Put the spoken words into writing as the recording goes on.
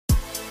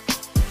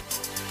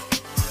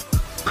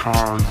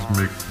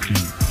Cosmic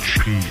Peach.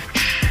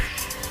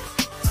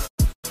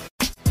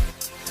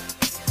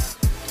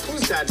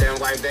 Whose goddamn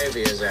white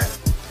baby is that?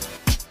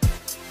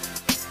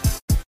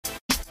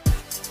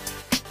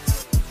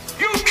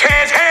 You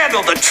can't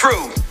handle the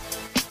truth!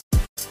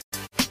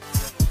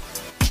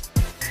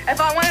 If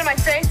I wanted my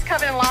face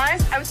covered in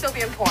lies, I would still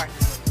be in porn.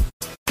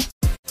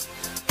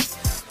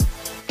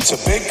 It's a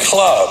big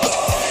club,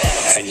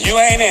 and you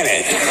ain't in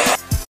it.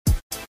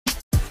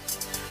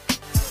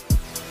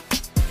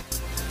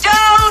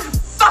 Don't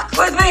fuck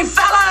with me,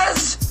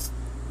 fellas!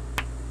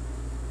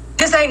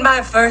 This ain't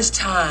my first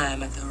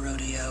time at the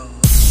rodeo.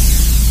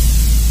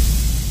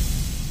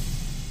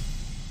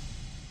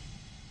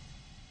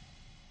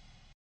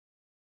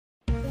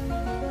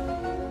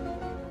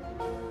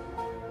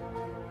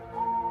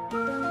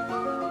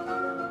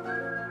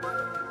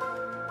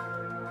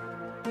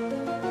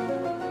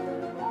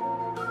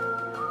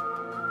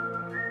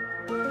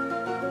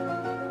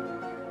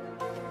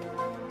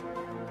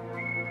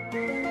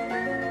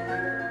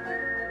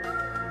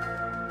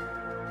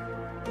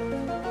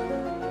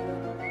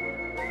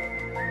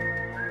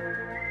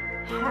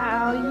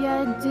 How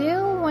ya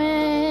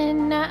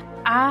doing?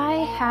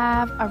 I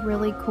have a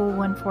really cool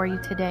one for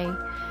you today.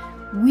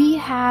 We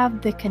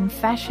have the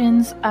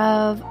confessions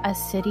of a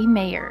city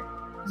mayor.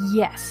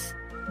 Yes,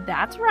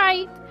 that's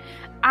right.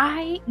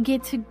 I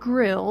get to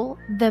grill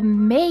the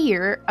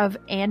mayor of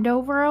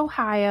Andover,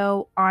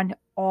 Ohio on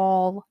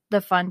all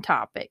the fun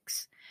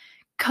topics.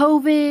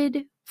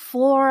 COVID,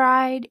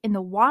 fluoride in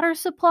the water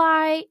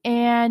supply,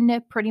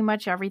 and pretty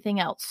much everything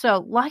else.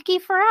 So lucky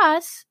for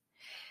us,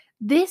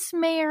 this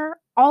mayor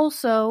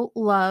also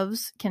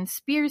loves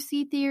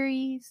conspiracy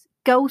theories,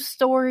 ghost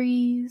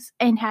stories,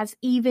 and has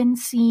even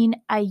seen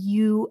a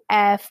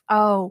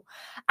UFO.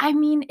 I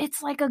mean,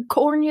 it's like a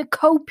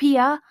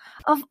cornucopia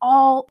of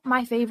all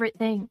my favorite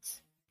things.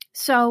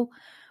 So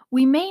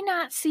we may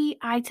not see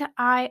eye to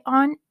eye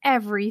on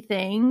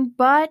everything,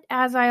 but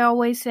as I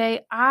always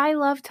say, I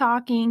love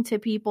talking to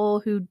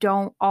people who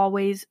don't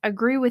always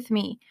agree with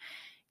me.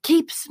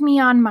 Keeps me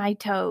on my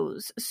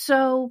toes.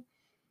 So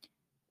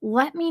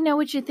let me know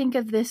what you think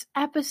of this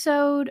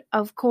episode.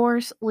 Of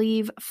course,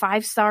 leave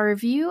 5-star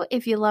review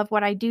if you love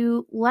what I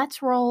do.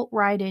 Let's roll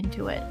right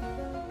into it.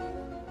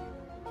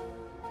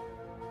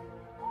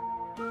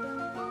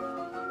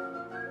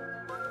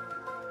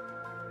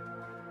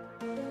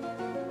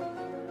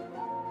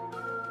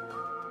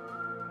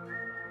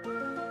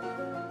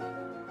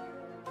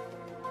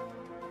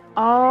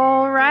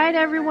 All right,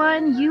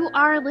 everyone, you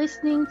are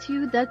listening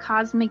to the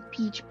Cosmic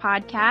Peach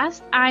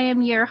podcast. I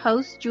am your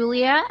host,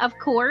 Julia, of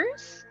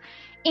course.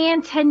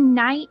 And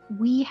tonight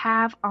we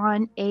have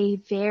on a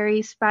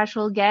very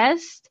special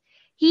guest.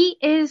 He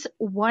is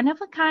one of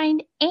a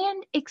kind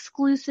and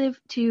exclusive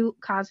to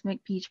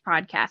Cosmic Peach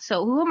podcast.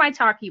 So who am I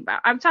talking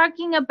about? I'm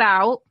talking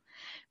about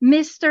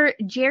Mr.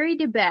 Jerry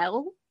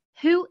DeBell,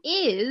 who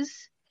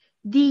is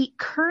the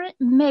current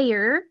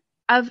mayor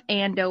of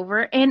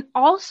Andover and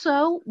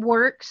also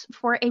works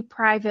for a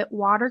private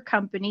water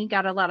company.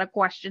 Got a lot of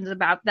questions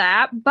about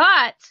that,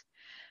 but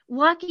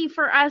lucky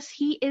for us,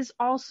 he is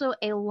also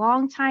a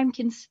longtime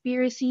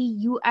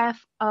conspiracy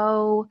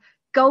UFO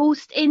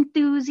ghost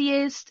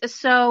enthusiast.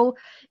 So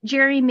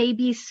Jerry may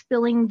be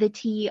spilling the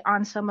tea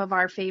on some of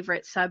our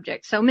favorite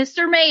subjects. So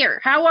Mr. Mayor,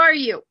 how are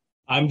you?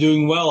 I'm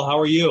doing well. How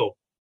are you?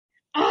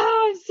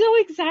 Oh, I'm so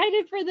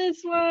excited for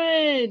this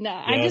one.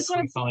 Yes, I just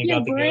want to we pick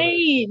your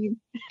brain.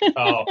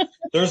 Oh,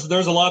 there's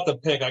a lot to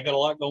pick. I got a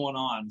lot going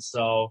on,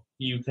 so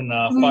you can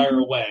fire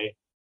away.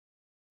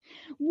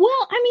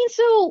 Well, I mean,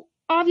 so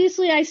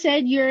obviously I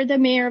said you're the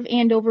mayor of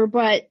Andover,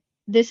 but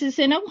this is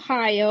in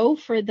Ohio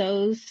for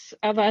those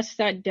of us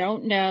that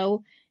don't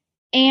know.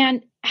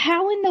 And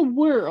how in the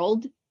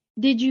world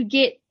did you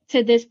get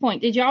to this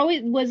point?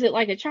 Was it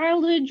like a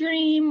childhood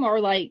dream, or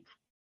like,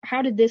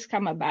 how did this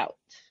come about?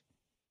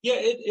 Yeah,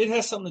 it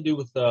has something to do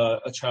with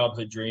a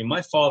childhood dream.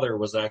 My father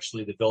was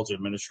actually the village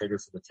administrator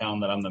for the town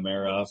that I'm the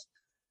mayor of.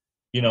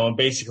 And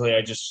basically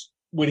I just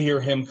would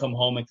hear him come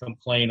home and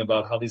complain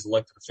about how these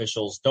elected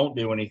officials don't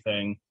do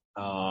anything.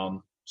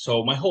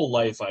 So my whole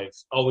life I've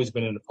always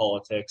been into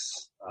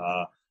politics.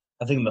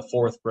 I think in the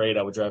 4th grade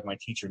I would drive my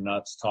teacher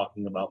nuts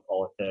talking about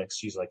politics.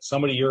 She's like,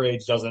 somebody your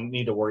age doesn't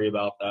need to worry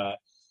about that.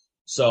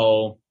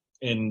 So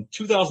in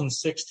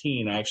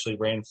 2016, I actually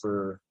ran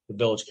for the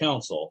village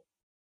council.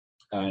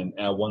 And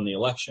I won the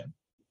election.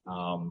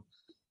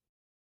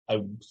 I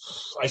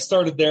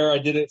started there. I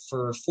did it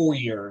for 4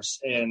 years.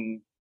 And,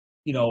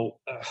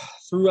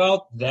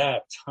 throughout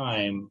that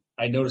time,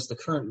 I noticed the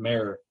current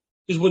mayor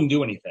just wouldn't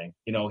do anything.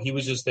 He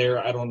was just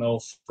there. I don't know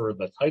for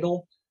the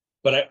title,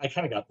 but I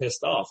kind of got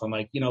pissed off. I'm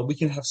like, we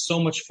can have so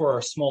much for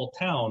our small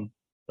town.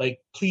 Like,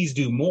 please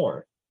do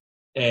more.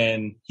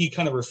 And he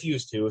kind of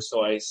refused to.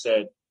 So I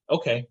said,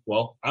 okay,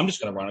 well, I'm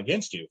just going to run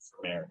against you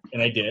for mayor.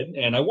 And I did,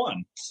 and I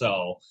won.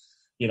 So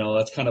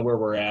that's kind of where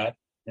we're at.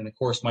 And of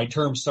course, my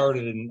term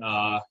started in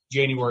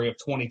January of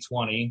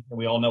 2020, and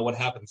we all know what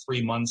happened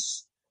 3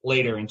 months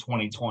later in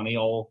 2020,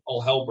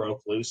 all hell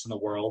broke loose in the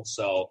world.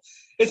 So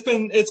it's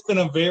been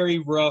a very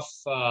rough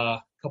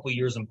couple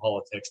years in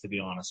politics, to be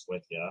honest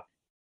with you.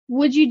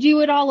 Would you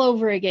do it all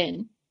over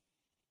again?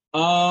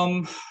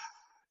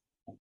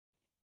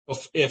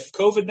 If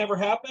COVID never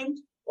happened,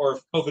 or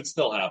if COVID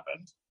still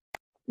happened?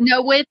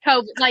 No, with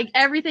COVID, like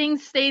everything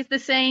stays the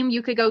same.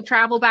 You could go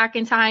travel back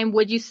in time.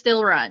 Would you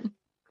still run?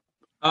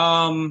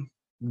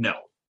 No,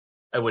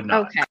 I would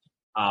not. Okay.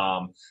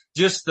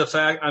 Just the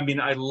fact, I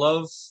mean, I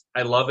love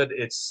it.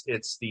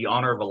 It's the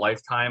honor of a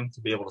lifetime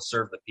to be able to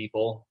serve the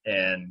people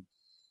and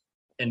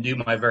do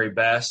my very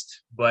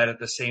best. But at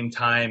the same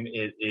time,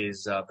 it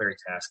is very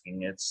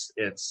tasking.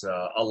 It's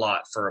a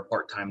lot for a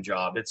part-time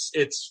job.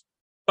 It's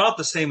about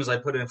the same as I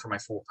put in for my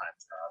full-time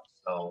job.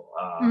 So,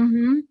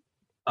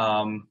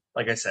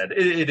 like I said,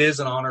 it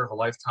is an honor of a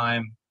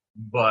lifetime,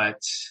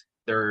 but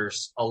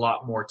there's a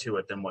lot more to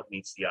it than what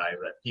meets the eye.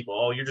 That people,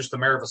 oh, you're just the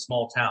mayor of a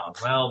small town.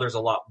 Well, there's a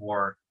lot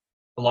more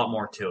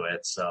to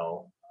it.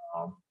 So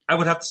I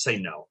would have to say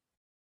no.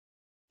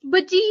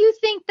 But do you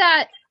think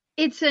that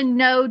it's a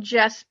no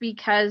just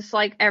because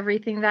like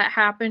everything that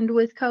happened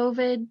with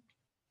COVID?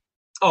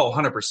 Oh,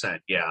 100%.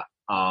 Yeah.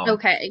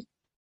 Okay.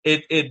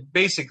 It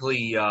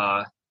basically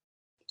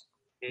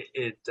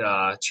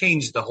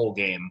changed the whole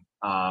game.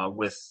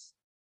 With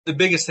the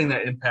biggest thing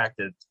that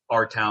impacted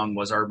our town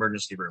was our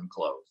emergency room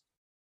closed.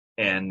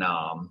 And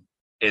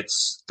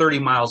it's 30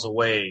 miles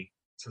away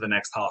to the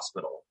next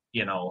hospital,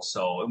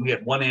 so we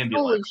had one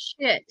ambulance.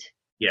 Holy shit.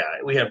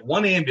 Yeah, we had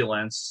one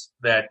ambulance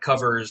that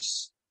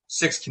covers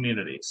 6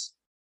 communities.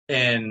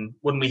 And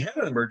when we had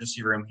an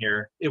emergency room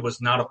here, it was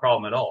not a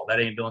problem at all.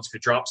 That ambulance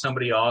could drop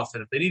somebody off,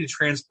 and if they needed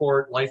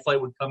transport, Life Flight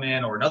would come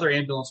in or another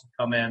ambulance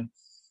would come in.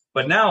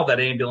 But now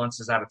that ambulance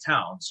is out of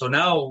town. So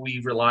now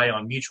we rely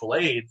on mutual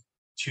aid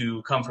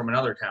to come from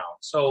another town.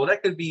 So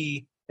that could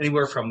be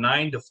anywhere from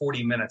 9 to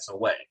 40 minutes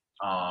away.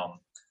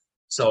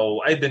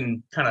 So I've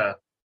been kind of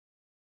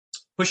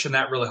pushing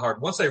that really hard.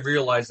 Once I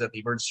realized that the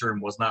emergency room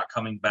was not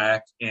coming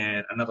back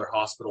and another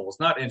hospital was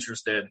not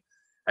interested,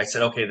 I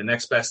said, okay, the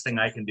next best thing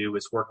I can do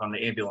is work on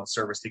the ambulance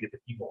service to get the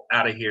people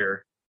out of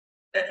here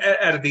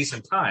at a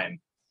decent time.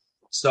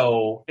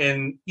 So,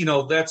 and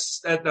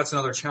that's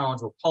another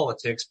challenge with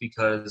politics,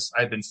 because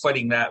I've been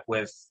fighting that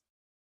with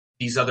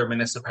these other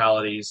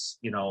municipalities.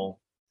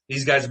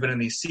 These guys have been in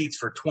these seats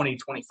for 20,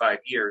 25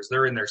 years.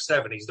 They're in their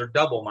 70s. They're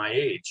double my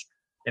age.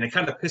 And it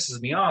kind of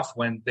pisses me off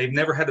when they've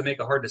never had to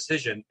make a hard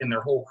decision in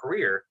their whole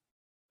career,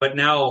 but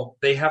now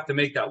they have to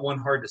make that one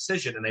hard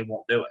decision and they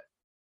won't do it.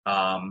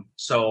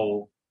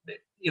 So,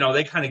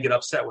 they kind of get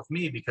upset with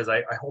me because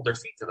I hold their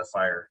feet to the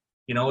fire.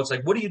 It's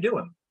like, what are you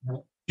doing?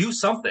 Do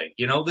something.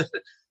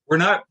 We're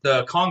not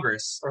the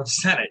Congress or the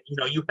Senate.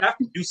 You have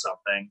to do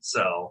something.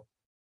 So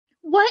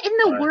what in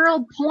the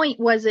world point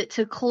was it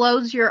to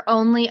close your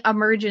only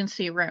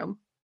emergency room?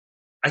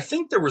 I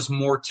think there was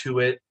more to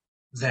it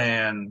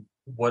than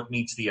what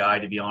meets the eye,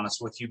 to be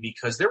honest with you,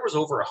 because there was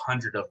over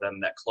 100 of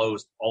them that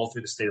closed all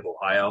through the state of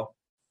Ohio.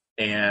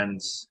 And,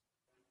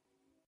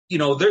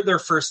 their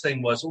first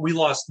thing was, we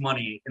lost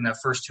money in that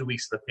first 2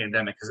 weeks of the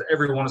pandemic because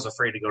everyone was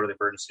afraid to go to the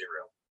emergency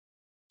room.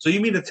 So you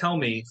mean to tell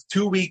me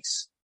 2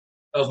 weeks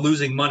of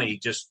losing money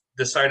just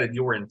decided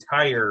your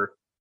entire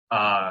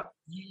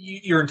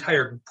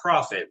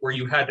profit where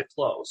you had to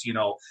close?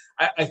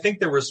 I think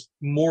there was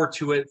more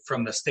to it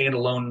from the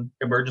standalone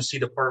emergency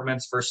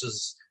departments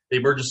versus the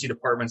emergency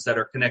departments that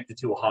are connected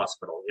to a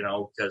hospital,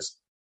 because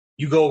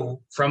you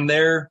go from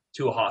there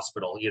to a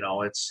hospital,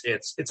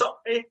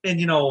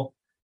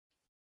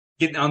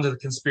 getting onto the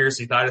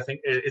conspiracy side, I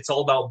think it's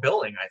all about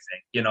billing, I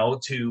think,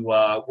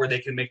 to where they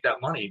can make that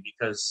money,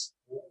 because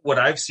what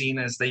I've seen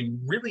is they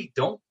really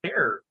don't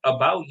care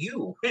about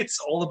you. It's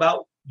all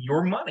about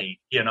your money,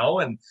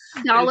 and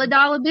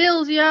dollar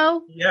bills,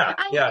 yo. Yeah.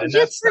 And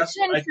just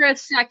pretend for a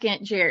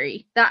second,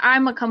 Jerry, that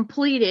I'm a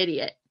complete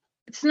idiot.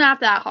 It's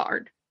not that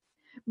hard.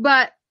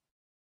 But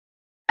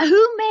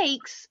who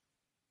makes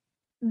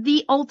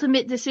the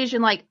ultimate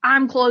decision? Like,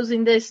 I'm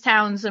closing this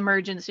town's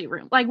emergency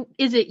room. Like,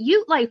 is it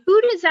you? Like,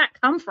 who does that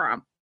come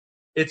from?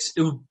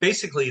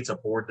 Basically it's a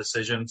board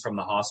decision from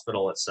the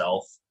hospital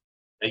itself.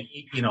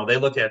 They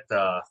look at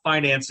the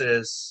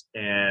finances,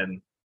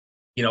 and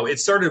it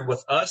started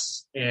with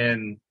us,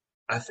 and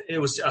it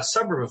was a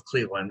suburb of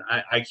Cleveland.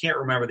 I can't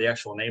remember the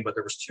actual name, but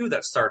there was 2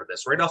 that started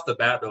this right off the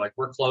bat. They're like,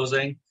 we're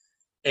closing.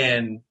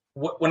 And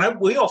when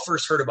we all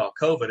first heard about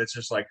COVID, it's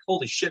just like,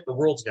 holy shit, the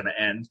world's going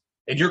to end,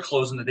 and you're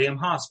closing the damn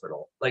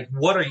hospital. Like,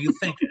 what are you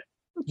thinking?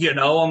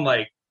 I'm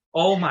like,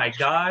 oh my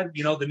God,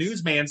 the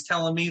newsman's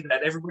telling me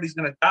that everybody's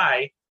going to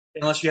die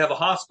unless you have a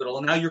hospital,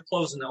 and now you're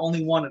closing the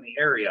only one in the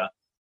area.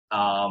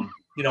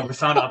 We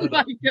found out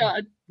that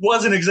it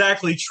wasn't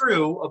exactly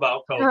true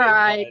about COVID.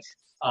 Right.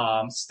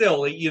 But,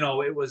 still,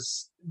 it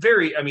was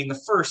very,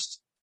 the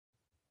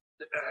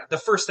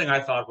first thing I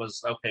thought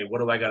was, okay, what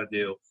do I got to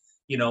do?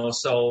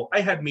 So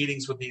I had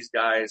meetings with these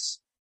guys.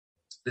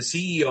 The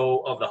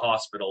CEO of the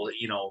hospital,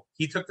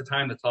 he took the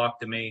time to talk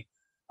to me.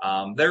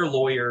 They're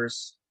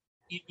lawyers,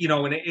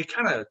 and it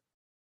kind of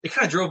it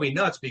kind of drove me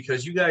nuts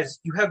because you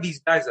have these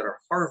guys that are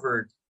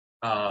Harvard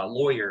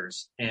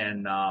lawyers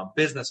and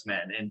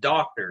businessmen and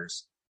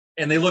doctors,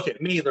 and they look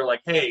at me, they're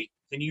like, hey,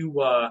 can you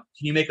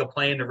make a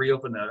plan to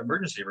reopen the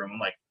emergency room? I'm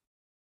like,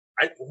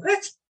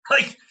 what?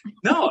 Like,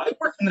 no, I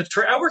work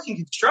in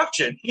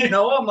construction,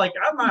 I'm like,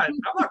 I'm not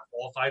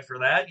qualified for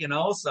that,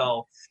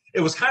 so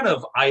it was kind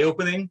of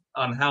eye-opening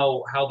on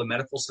how the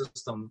medical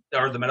system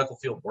or the medical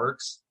field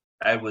works.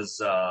 I was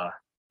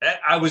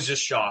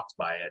just shocked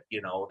by it,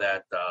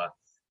 that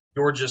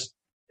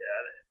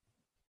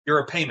you're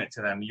a payment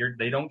to them.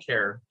 They don't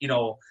care.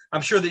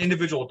 I'm sure the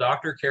individual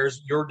doctor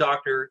cares. Your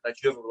doctor that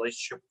you have a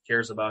relationship with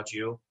cares about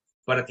you.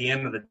 But at the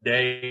end of the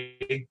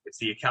day, it's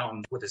the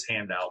accountant with his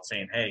hand out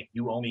saying, hey,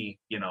 you owe me,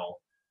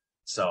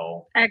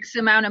 so. X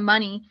amount of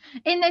money.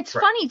 And it's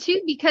funny,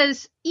 too,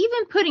 because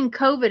even putting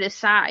COVID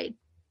aside,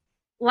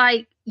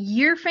 like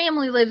your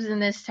family lives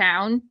in this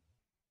town.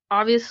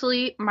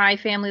 Obviously, my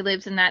family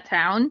lives in that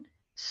town.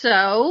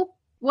 So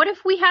what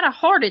if we had a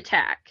heart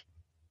attack?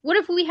 What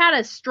if we had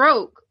a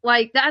stroke?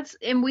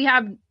 And we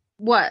have,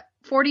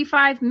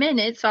 45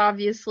 minutes,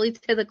 obviously,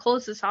 to the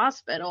closest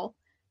hospital.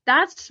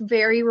 That's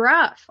very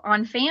rough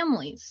on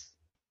families.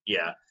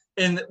 Yeah.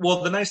 And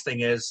well, the nice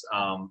thing is,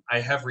 I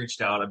have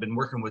reached out. I've been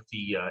working with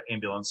the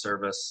ambulance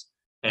service,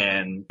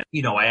 and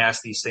I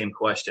ask these same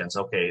questions.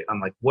 Okay, I'm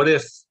like, what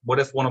if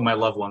one of my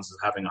loved ones is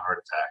having a heart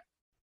attack?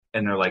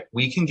 And they're like,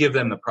 we can give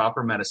them the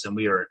proper medicine.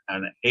 We are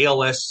an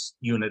ALS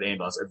unit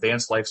ambulance,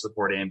 advanced life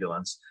support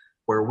ambulance,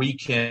 where we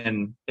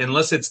can,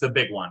 unless it's the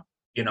big one,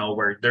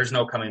 where there's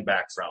no coming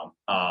back from.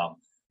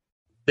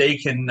 They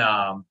can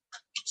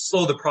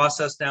slow the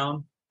process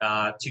down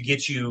to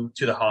get you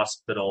to the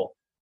hospital,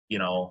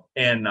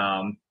 and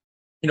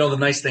the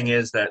nice thing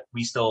is that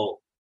we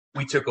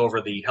took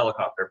over the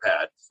helicopter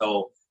pad.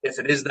 So if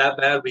it is that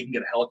bad, we can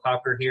get a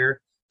helicopter here.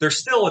 There's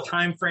still a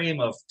time frame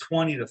of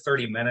 20 to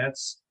 30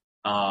 minutes.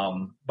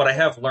 But I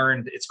have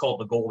learned it's called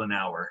the golden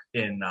hour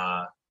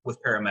with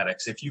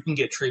paramedics. If you can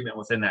get treatment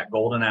within that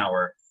golden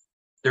hour,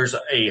 there's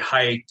a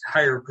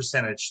higher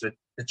percentage that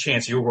the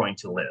chance you're going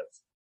to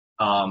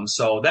live.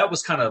 So that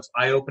was kind of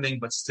eye-opening,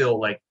 but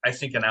still, I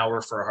think an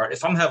hour for a heart.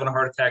 If I'm having a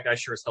heart attack, I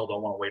sure as hell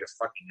don't want to wait a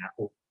fucking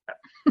hour.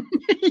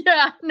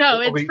 Yeah, no,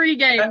 it's free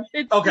game.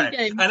 It's okay,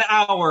 free game. An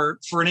hour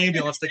for an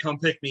ambulance to come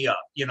pick me up,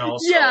 So,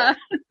 yeah.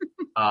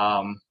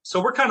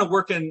 So we're kind of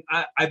working.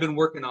 I've been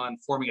working on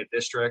forming a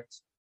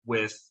district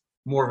with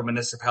more of a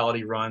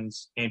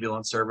municipality-runs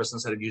ambulance service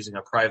instead of using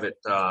a private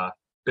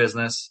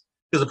business.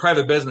 Because a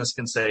private business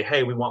can say,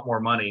 hey, we want more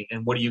money,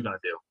 and what are you going to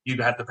do?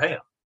 You have to pay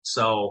them.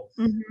 So,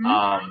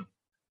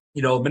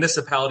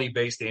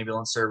 municipality-based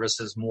ambulance service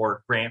is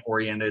more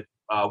grant-oriented.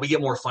 We get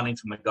more funding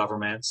from the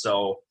government.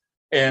 So,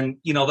 and,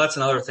 that's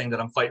another thing that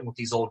I'm fighting with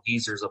these old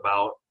geezers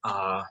about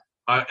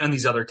and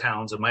these other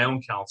towns and my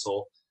own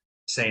council,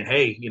 saying,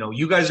 hey,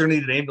 you guys are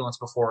needed ambulance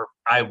before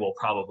I will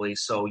probably.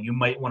 So you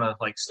might want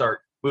to, start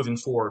moving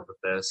forward with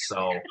this.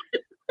 So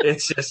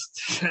it's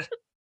just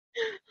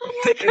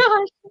oh my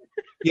gosh.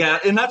 Yeah,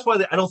 and that's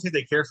why I don't think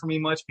they care for me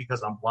much,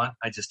 because I'm blunt.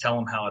 I just tell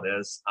them how it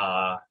is.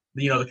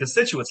 The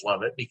constituents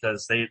love it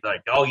because they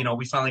like, oh,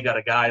 we finally got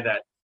a guy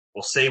that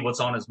will say what's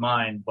on his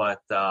mind.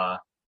 But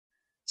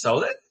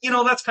so that,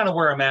 that's kind of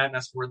where I'm at, and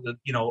that's where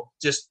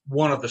just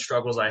one of the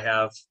struggles I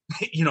have,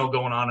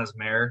 going on as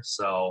mayor.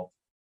 So.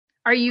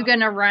 Are you going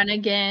to run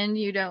again?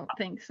 You don't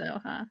think so,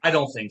 huh? I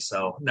don't think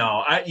so.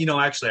 No,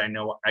 actually, I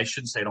know I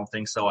shouldn't say I don't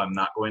think so. I'm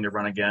not going to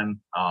run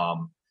again. I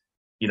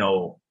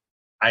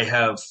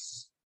have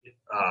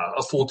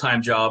a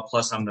full-time job,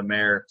 plus I'm the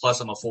mayor,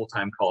 plus I'm a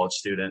full-time college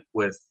student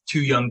with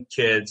 2 young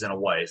kids and a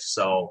wife.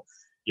 So,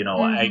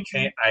 I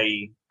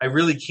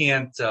really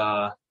can't,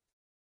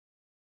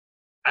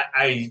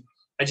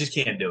 I just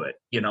can't do it.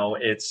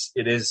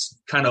 It is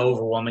kind of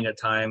overwhelming at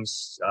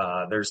times.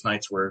 There's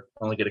nights where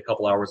I only get a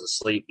couple hours of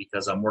sleep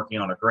because I'm working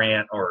on a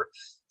grant or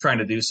trying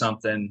to do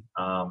something.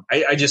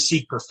 I just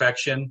seek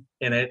perfection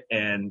in it.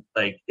 And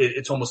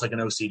it's almost like an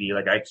OCD.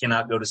 I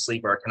cannot go to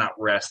sleep or I cannot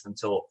rest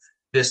until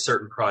this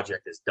certain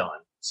project is done.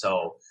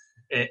 So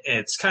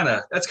that's kind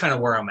of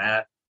where I'm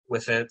at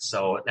with it.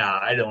 So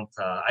I know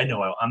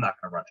I'm not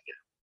going to run again.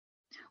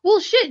 Well,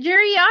 shit,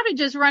 Jerry, you ought to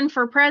just run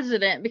for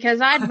president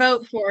because I'd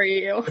vote for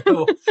you.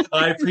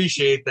 I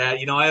appreciate that.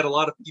 I had a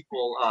lot of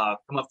people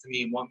come up to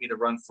me and want me to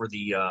run for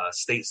the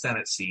state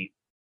Senate seat,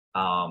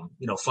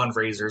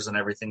 fundraisers and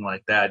everything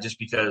like that, just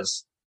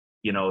because,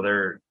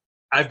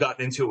 I've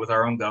gotten into it with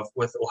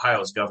with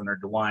Ohio's Governor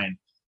DeWine,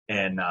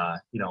 and,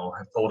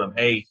 have told him,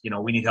 hey,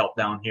 we need help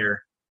down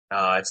here.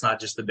 It's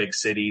not just the big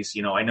cities.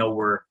 I know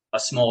we're a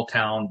small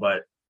town,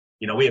 but,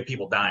 we have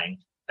people dying.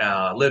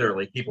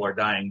 Literally, people are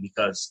dying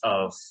because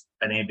of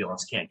an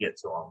ambulance can't get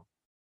to them.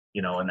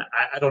 And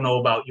I don't know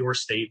about your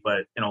state,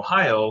 but in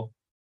Ohio,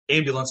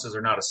 ambulances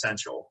are not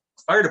essential.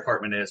 Fire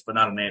department is, but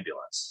not an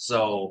ambulance.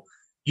 So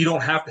you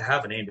don't have to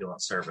have an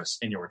ambulance service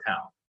in your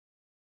town.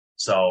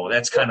 So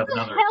that's kind of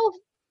another.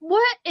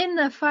 What in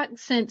the fuck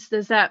sense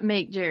does that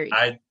make, Jerry?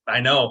 I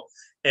know.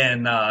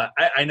 And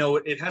I know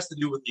it has to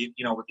do with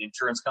with the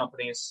insurance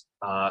companies.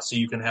 So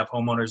you can have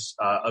homeowners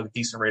a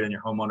decent rate on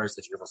your homeowners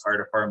that you have a fire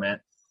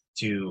department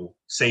to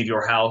save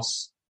your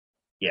house.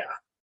 Yeah.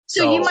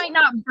 So you might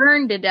not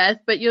burn to death,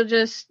 but you'll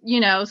just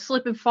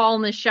slip and fall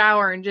in the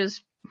shower and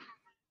just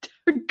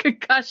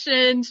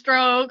concussion,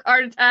 stroke,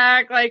 heart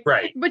attack, right.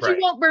 You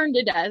won't burn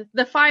to death.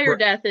 The fire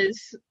death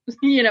is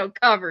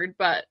covered,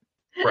 but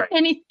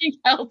anything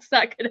else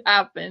that could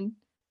happen.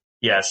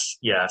 Yes,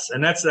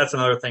 and that's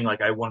another thing.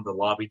 Like I wanted to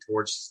lobby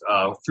towards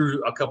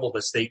through a couple of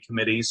the state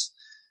committees,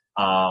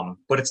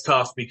 but it's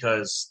tough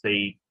because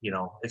they,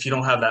 if you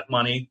don't have that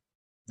money,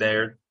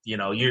 they're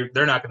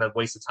not going to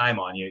waste the time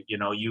on you.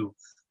 You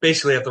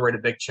basically have to write a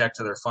big check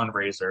to their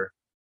fundraiser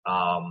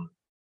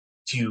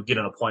to get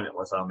an appointment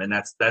with them, and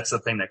that's the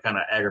thing that kind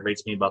of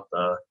aggravates me about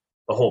the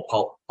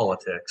whole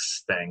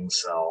politics thing.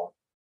 So.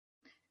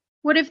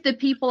 What if the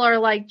people are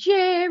like,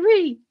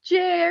 Jerry,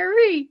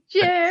 Jerry,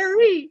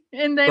 Jerry,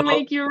 and they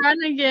make you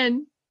run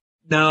again?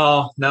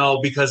 No,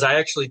 because I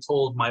actually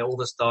told my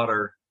oldest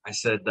daughter, I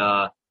said,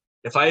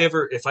 if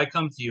I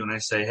come to you and I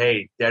say,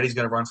 hey, Daddy's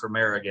going to run for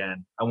mayor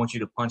again, I want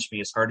you to punch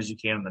me as hard as you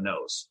can in the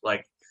nose.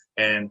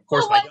 And of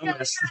course my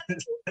youngest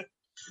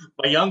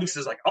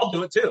is like, I'll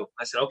do it too.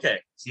 I said, okay.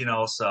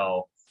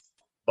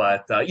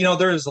 But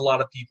there's a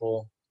lot of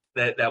people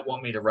that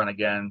want me to run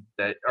again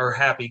that are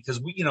happy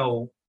because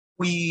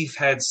we've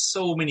had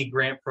so many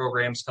grant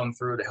programs come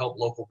through to help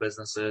local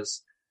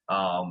businesses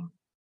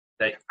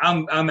that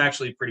I'm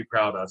actually pretty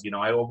proud of.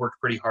 I worked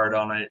pretty hard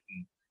on it,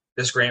 and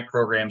this grant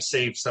program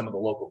saved some of the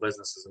local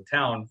businesses in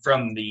town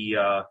from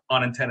the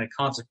unintended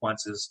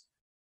consequences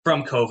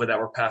from COVID that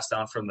were passed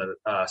down from the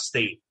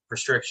state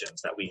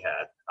restrictions that we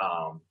had.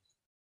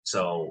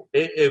 So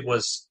it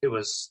was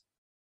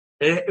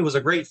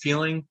a great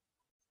feeling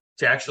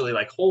to actually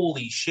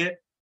holy shit.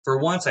 For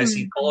once, I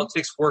see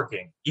politics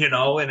working,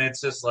 and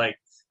it's just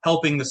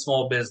helping the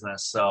small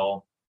business.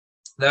 So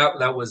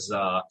that was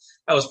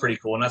pretty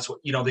cool. And that's what,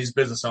 these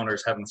business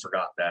owners haven't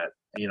forgot that,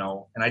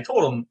 and I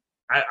told them,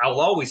 I'll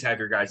always have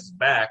your guys'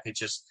 back. It's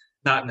just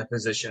not in a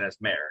position as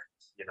mayor,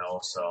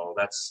 so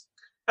that's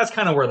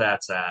kind of where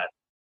that's at.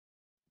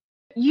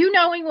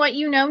 Knowing what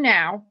you know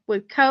now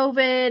with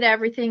COVID,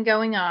 everything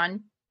going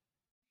on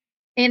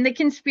in the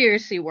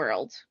conspiracy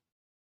world,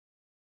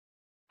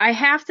 I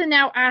have to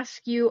now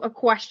ask you a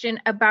question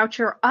about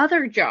your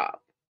other job.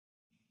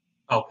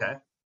 Okay.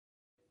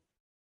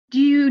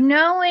 Do you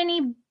know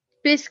any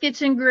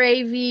biscuits and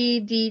gravy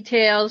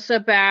details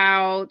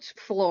about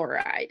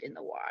fluoride in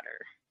the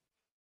water?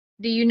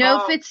 Do you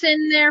know if it's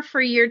in there for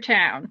your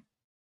town?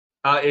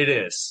 It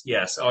is,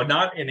 yes.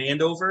 Not in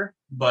Andover,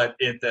 but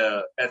at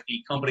the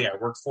company I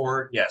work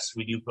for, yes,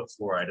 we do put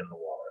fluoride in the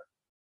water.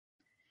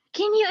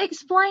 Can you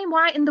explain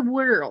why in the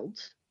world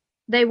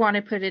they want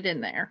to put it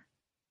in there?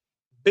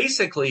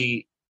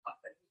 Basically,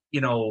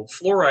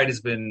 fluoride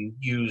has been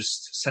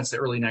used since the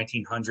early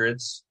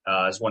 1900s,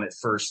 is when it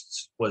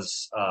first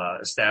was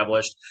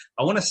established.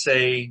 I want to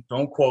say,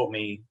 don't quote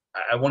me,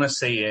 I want to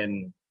say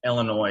in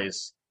Illinois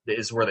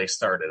is where they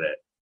started it.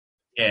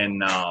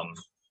 And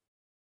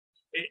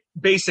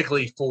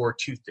basically for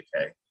tooth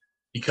decay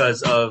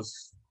because of,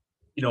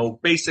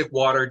 basic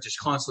water, just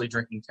constantly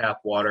drinking tap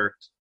water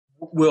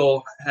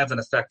will have an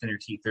effect on your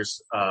teeth.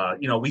 There's,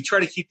 we try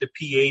to keep the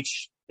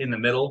pH in the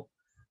middle.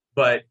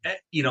 But,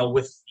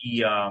 with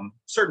the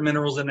certain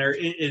minerals in there,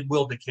 it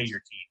will decay your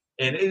teeth.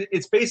 And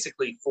it's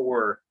basically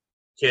for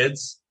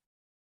kids.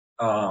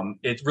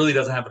 It really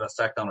doesn't have an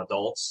effect on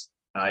adults.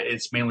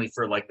 It's mainly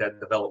for that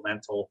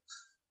developmental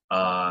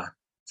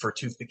for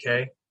tooth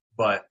decay.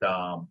 But,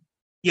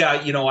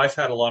 I've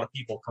had a lot of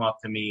people come up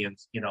to me and,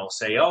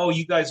 say, oh,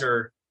 you guys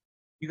are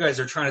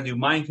trying to do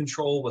mind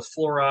control with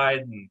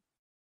fluoride and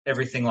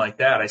everything like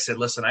that. I said,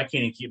 listen, I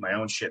can't even keep my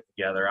own shit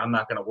together. I'm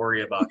not going to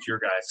worry about your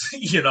guys,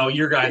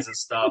 your guys'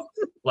 stuff.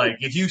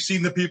 If you've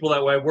seen the people that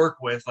I work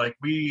with,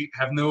 we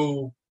have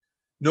no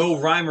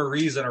rhyme or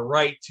reason or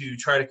right to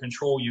try to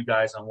control you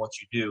guys on what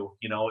you do.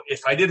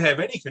 If I did have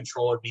any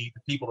control, it'd be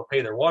the people to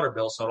pay their water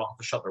bill so I don't have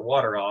to shut their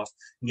water off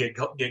and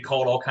get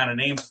called all kind of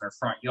names in their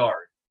front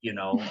yard.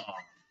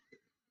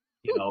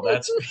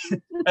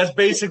 That's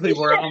basically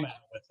where I'm at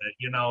with it.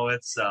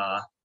 It's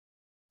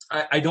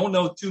I don't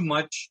know too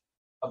much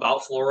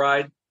about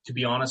fluoride, to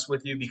be honest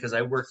with you, because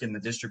I work in the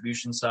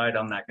distribution side.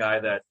 I'm that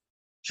guy that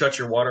shuts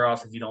your water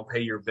off if you don't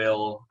pay your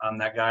bill. I'm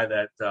that guy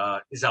that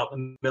is out in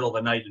the middle of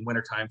the night in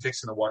wintertime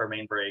fixing the water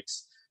main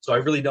breaks. So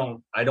I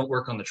don't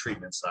work on the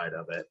treatment side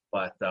of it.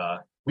 But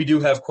we do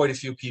have quite a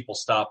few people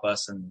stop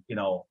us and,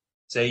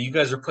 say, you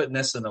guys are putting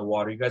this in the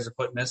water. You guys are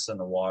putting this in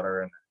the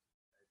water.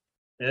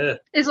 And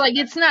it's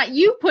it's not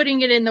you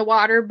putting it in the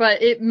water,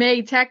 but it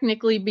may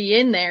technically be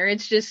in there.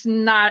 It's just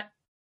not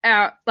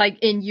out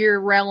in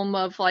your realm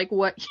of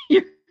what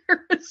you're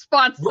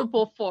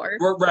responsible for.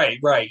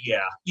 Right,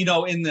 yeah.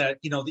 In the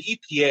the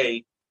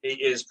EPA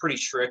is pretty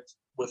strict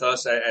with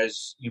us,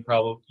 as you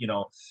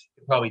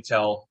probably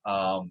tell.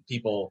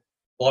 People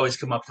will always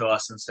come up to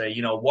us and say,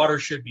 water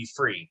should be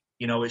free.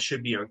 It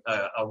should be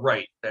a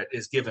right that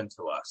is given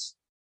to us.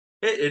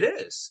 It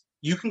is.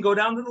 you can go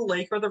down to the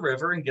lake or the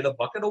river and get a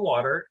bucket of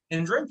water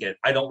and drink it.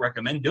 I don't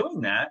recommend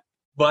doing that,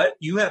 but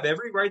you have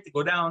every right to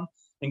go down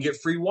and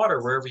get free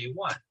water wherever you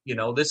want.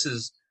 This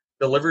is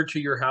delivered to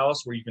your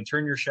house where you can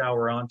turn your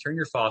shower on, turn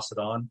your faucet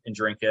on, and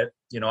drink it.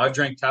 I've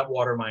drank tap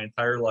water my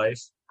entire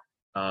life.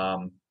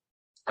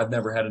 I've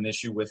never had an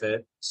issue with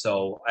it.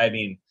 So,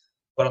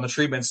 but on the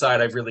treatment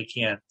side, I really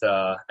can't.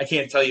 I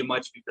can't tell you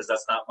much because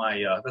that's not my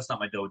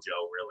dojo,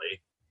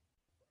 really.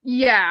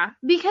 Yeah,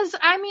 because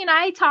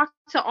I talk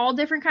to all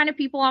different kind of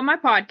people on my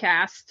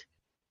podcast,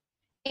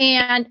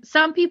 and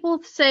some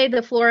people say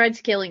the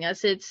fluoride's killing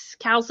us. It's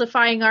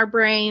calcifying our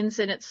brains,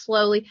 and it's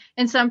slowly.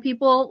 And some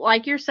people,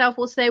 like yourself,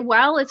 will say,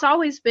 well, it's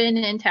always been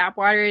in tap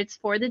water. It's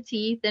for the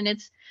teeth, and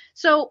it's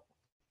so.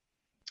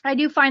 I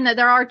do find that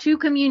there are two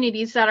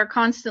communities that are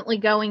constantly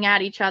going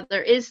at each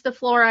other. Is the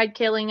fluoride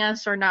killing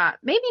us or not?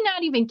 Maybe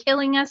not even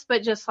killing us,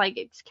 but just like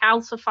it's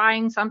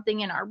calcifying something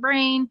in our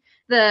brain,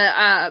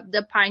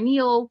 the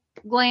pineal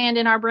gland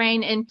in our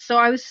brain. And so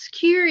I was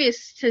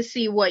curious to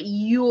see what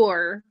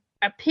your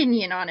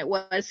opinion on it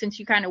was, since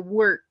you kind of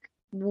work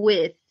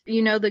with,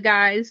 the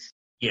guys.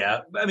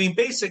 Yeah.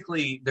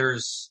 Basically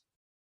there's,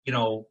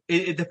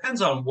 it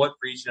depends on what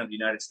region of the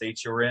United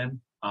States you're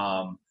in.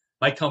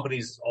 My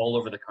company's all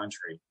over the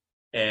country,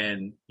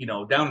 and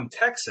down in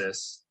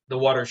Texas, the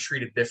water is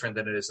treated different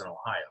than it is in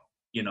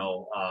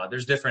Ohio.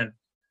 There's different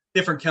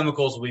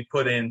chemicals we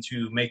put in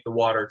to make the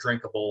water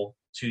drinkable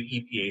to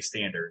EPA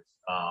standards.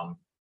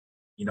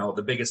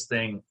 The biggest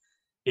thing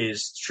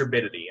is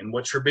turbidity, and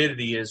what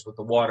turbidity is with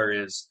the water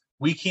is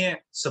we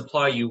can't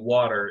supply you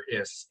water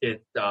if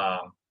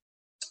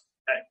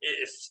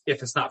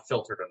it's not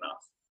filtered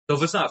enough. So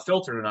if it's not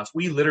filtered enough,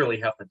 we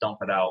literally have to dump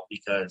it out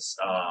because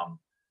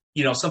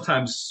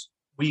sometimes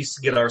we used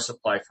to get our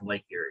supply from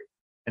Lake Erie,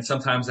 and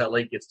sometimes that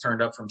lake gets turned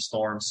up from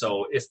storms.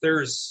 So if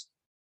there's,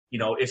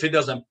 if it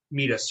doesn't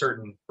meet a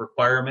certain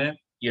requirement,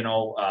 we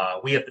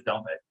have to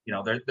dump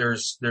it.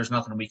 There's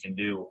nothing we can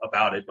do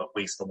about it but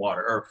waste the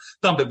water or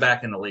dump it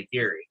back into Lake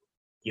Erie,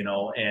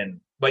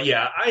 but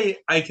yeah,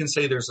 I can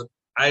say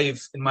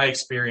I've, in my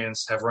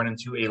experience, have run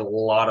into a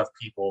lot of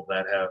people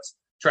that have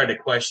tried to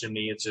question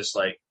me. It's just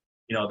like,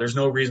 there's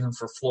no reason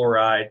for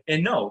fluoride.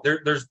 And no,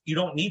 you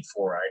don't need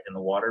fluoride in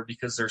the water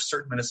because there's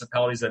certain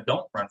municipalities that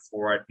don't run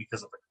fluoride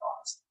because of the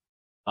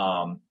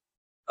cost.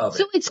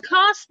 So it's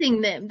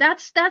costing them.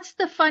 That's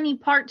the funny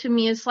part to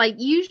me. Is like,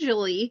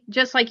 usually,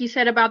 just like you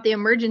said about the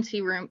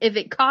emergency room, if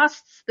it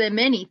costs them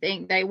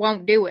anything, they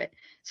won't do it.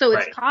 So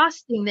it's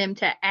costing them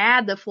to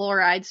add the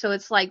fluoride. So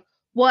it's like,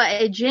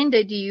 what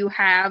agenda do you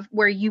have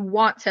where you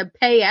want to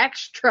pay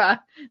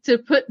extra to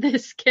put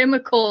this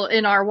chemical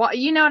in our water?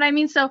 You know what I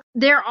mean? So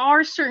there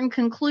are certain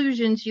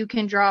conclusions you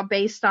can draw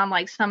based on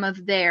like some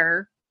of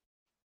their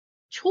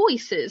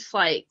choices.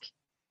 Like,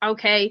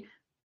 okay,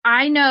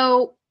 I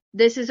know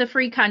this is a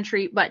free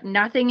country, but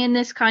nothing in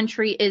this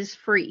country is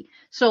free.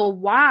 So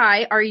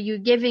why are you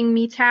giving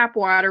me tap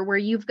water where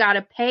you've got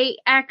to pay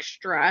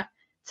extra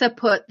to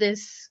put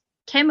this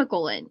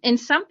chemical in? And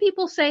some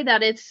people say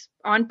that it's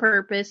on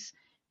purpose.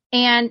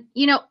 And,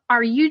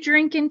 are you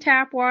drinking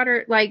tap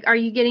water? Like, are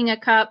you getting a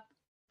cup,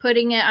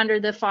 putting it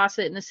under the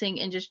faucet in the sink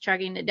and just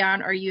chugging it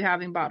down? Or are you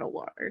having bottled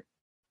water?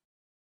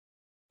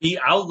 Yeah,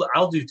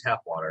 I'll do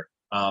tap water,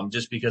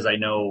 just because I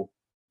know,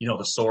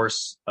 the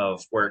source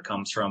of where it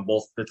comes from.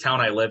 Both the town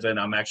I live in,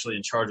 I'm actually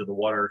in charge of the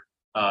water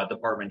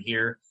department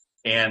here,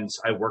 and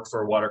I work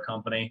for a water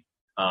company.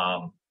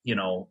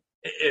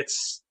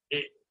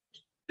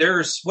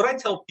 There's what I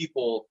tell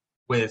people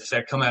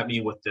that come at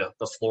me with the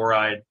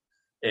fluoride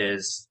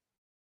is,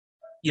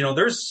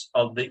 there's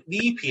the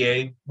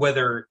EPA,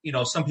 whether,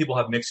 some people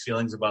have mixed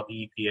feelings about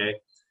the EPA.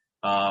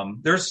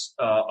 There's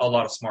a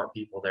lot of smart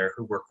people there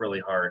who work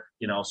really hard,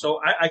 so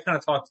I kind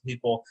of talk to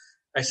people.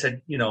 I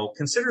said,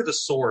 consider the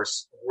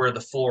source where the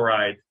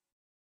fluoride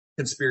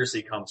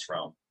conspiracy comes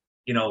from.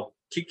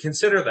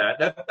 Consider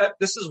that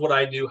this is what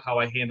I do, how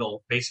I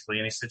handle basically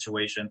any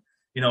situation.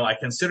 I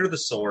consider the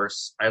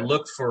source. I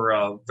look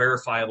for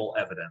verifiable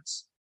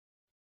evidence.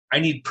 I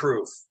need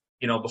proof,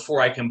 before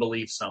I can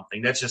believe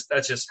something. That's just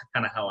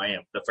kind of how I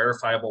am. The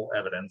verifiable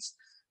evidence.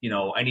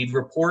 I need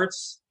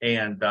reports,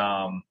 and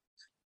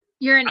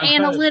you're an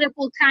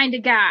analytical kind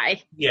of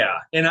guy. Yeah,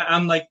 and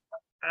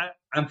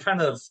I'm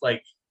kind of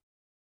like,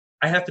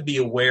 I have to be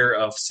aware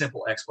of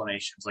simple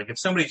explanations. Like if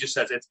somebody just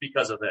says it's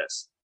because of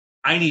this,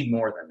 I need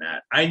more than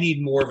that. I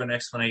need more of an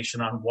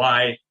explanation on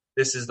why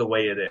this is the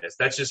way it is.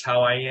 That's just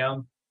how I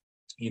am,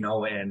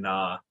 and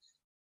I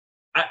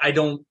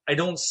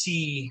don't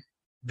see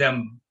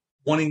them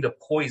wanting to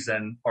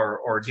poison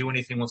or do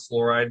anything with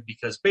fluoride,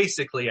 because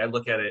basically I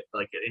look at it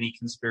like any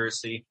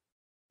conspiracy.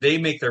 They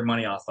make their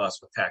money off us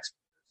with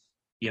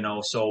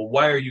taxpayers, so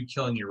why are you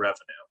killing your revenue?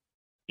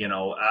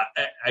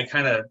 I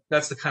kind of,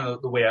 that's the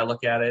way I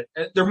look at it.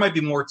 There might be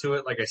more to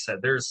it. Like I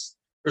said, there's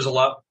a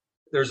lot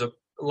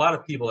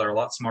of people that are a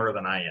lot smarter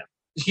than I am,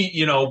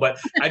 but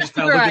I just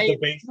kind of look at the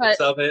basics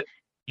of it,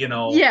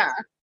 Yeah.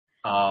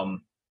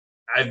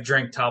 I've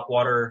drank top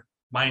water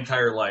my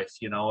entire life.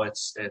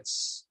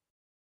 It's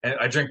And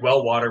I drink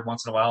well water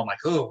once in a while. I'm like,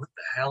 oh, what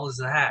the hell is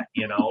that?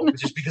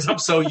 Just because I'm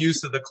so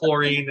used to the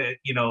chlorine,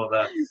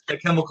 the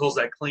chemicals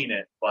that clean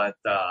it. But,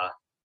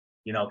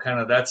 kind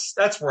of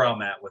that's where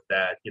I'm at with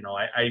that.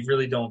 I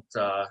really don't,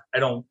 I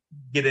don't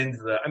get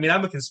into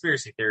I'm a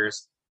conspiracy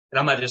theorist, and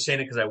I'm not just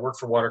saying it because I work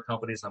for water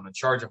companies. I'm in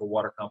charge of a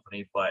water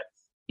company, but,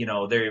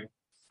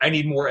 I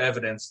need more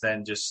evidence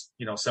than just,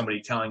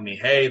 somebody telling me,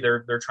 hey,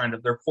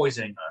 they're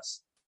poisoning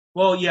us.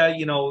 Well, yeah,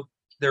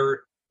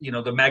 they're,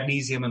 the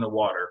magnesium in the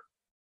water,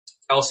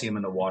 calcium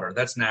in the water,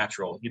 that's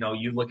natural.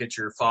 You look at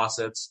your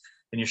faucets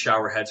and your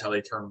shower heads, how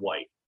they turn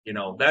white.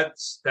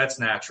 That's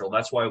natural.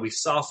 That's why we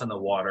soften the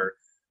water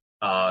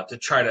to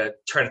try to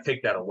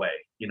take that away.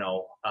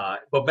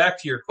 But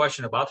back to your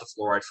question about the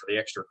fluoride for the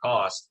extra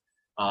cost.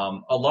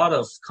 A lot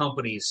of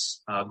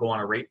companies go on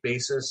a rate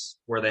basis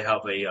where they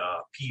have a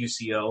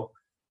PUCO,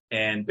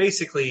 and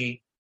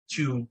basically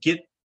to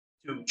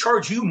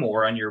charge you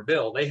more on your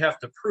bill, they have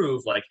to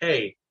prove like,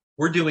 hey,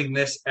 we're doing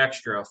this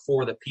extra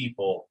for the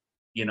people.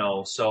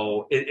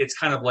 So it's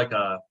kind of like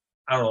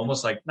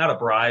almost like not a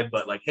bribe,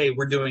 but like, hey,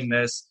 we're doing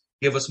this.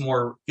 Give us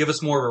more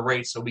of a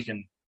rate so we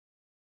can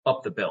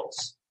up the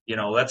bills.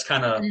 That's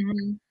kind of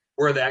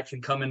where that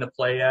can come into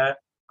play at.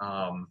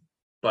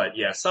 But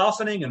yeah,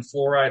 softening and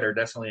fluoride are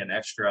definitely an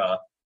extra.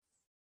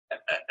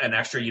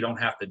 You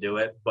don't have to do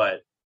it,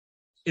 but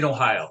in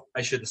Ohio,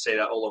 I shouldn't say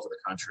that all over the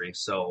country.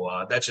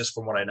 So that's just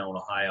from what I know in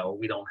Ohio.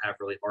 We don't have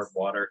really hard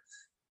water.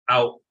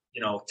 Out,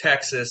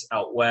 Texas,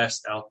 out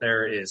west, out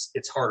there it's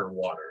harder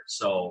water.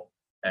 So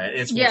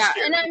it's more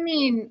scary.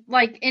 And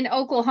like in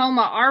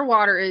Oklahoma, our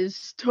water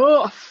is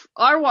tough.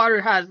 Our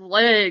water has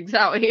legs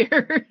out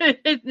here, and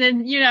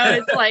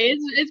it's like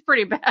it's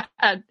pretty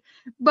bad.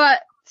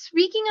 But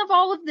speaking of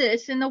all of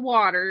this in the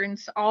water and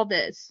all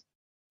this,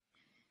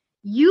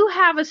 you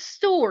have a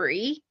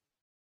story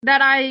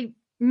that I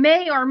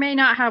may or may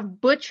not have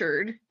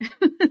butchered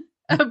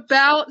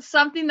about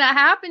something that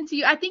happened to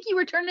you. I think you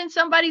were turning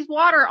somebody's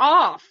water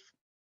off,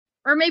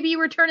 or maybe you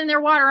were turning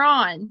their water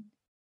on.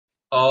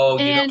 Oh,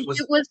 and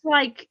it was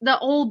like the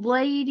old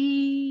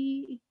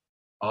lady.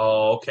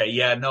 Oh, okay.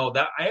 Yeah, no,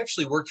 I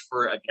actually worked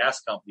for a gas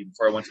company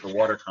before I went to the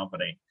water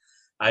company.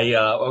 I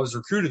was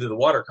recruited to the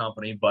water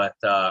company, but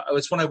it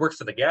was when I worked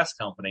for the gas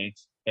company.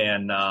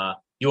 And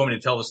you want me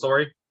to tell the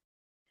story?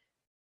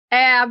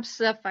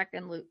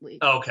 Abso-fucking-lutely.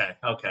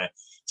 Okay.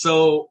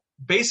 So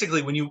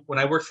basically, when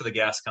I worked for the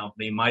gas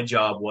company, my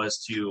job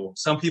was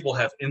some people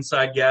have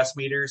inside gas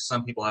meters,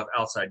 some people have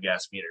outside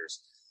gas meters,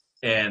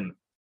 and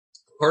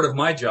part of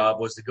my job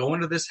was to go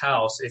into this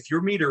house. If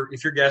your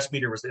gas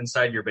meter was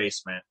inside your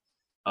basement,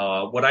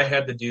 what I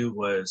had to do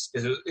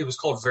it was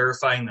called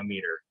verifying the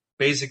meter.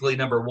 Basically,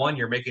 number one,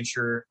 you're making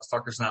sure the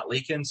fucker's not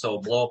leaking, so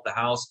blow up the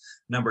house.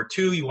 Number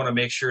two, you want to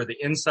make sure the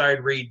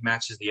inside read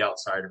matches the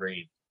outside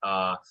read.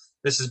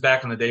 This is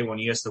back in the day when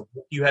you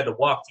had to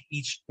walk to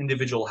each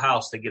individual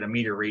house to get a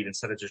meter read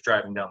instead of just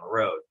driving down the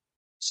road.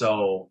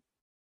 So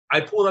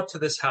I pulled up to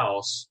this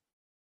house,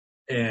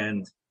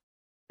 and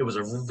it was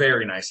a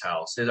very nice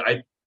house. It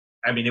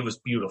was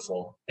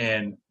beautiful,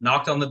 and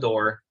knocked on the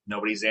door.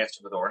 Nobody's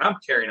answered the door, and I'm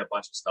carrying a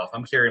bunch of stuff.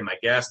 I'm carrying my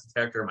gas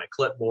detector, my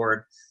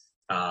clipboard,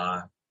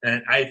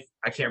 and I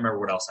can't remember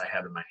what else I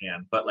had in my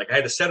hand, but like I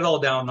had to set it all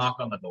down, knock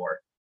on the door,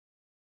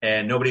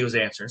 and nobody was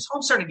answering. So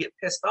I'm starting to get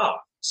pissed off.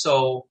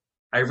 So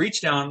I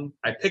reach down,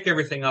 I pick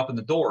everything up, and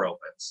the door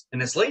opens,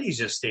 and this lady's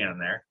just standing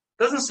there,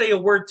 doesn't say a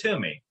word to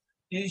me.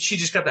 She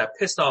just got that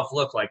pissed off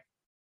look, like,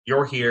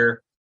 you're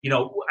here.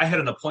 I had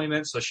an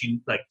appointment, so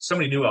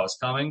somebody knew I was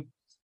coming.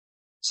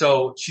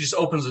 So she just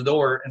opens the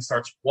door and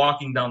starts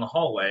walking down the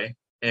hallway.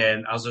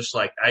 And I was just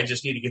like, I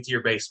just need to get to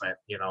your basement.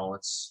 It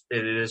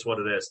is what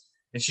it is.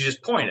 And she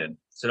just pointed,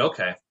 said,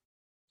 okay.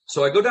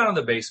 So I go down in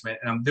the basement,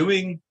 and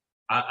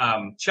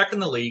I'm checking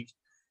the leak,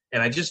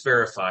 and I just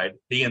verified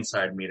the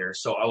inside meter.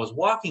 So I was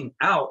walking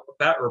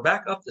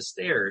back up the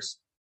stairs,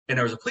 and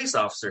there was a police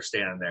officer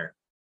standing there.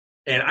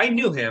 And I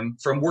knew him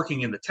from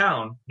working in the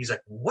town. He's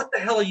like, what the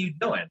hell are you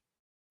doing?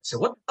 I said,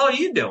 what the hell are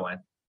you doing?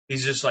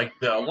 He's just like,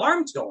 the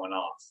alarm's going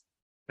off.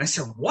 And I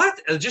said, what?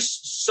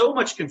 Just so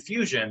much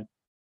confusion.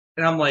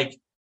 And I'm like,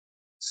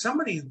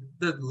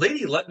 the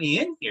lady let me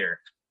in here.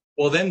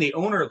 Well, then the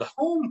owner of the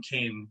home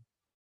came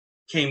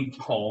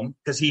home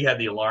because he had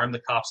the alarm. The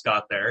cops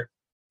got there.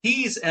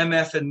 He's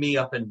MFing me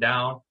up and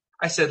down.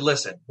 I said,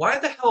 listen, why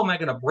the hell am I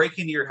going to break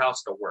into your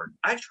house to work?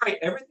 I try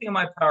everything in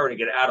my power to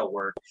get out of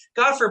work.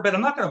 God forbid,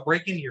 I'm not going to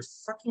break into your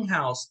fucking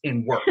house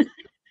and work.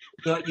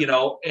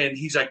 And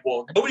he's like,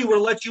 well, nobody would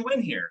have let you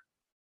in here.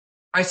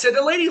 I said,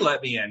 the lady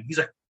let me in. He's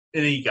like,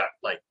 and then he got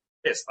like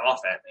pissed off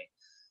at me.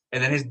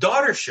 And then his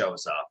daughter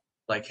shows up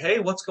like, hey,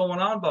 what's going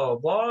on? Blah,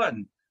 blah, blah.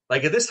 And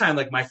like at this time,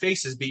 like my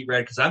face is beat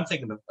red because I'm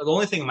thinking the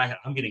only thing in my head,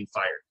 I'm getting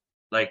fired.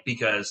 Like,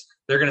 because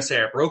they're going to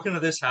say I broke into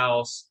this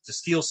house to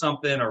steal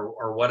something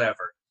or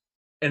whatever.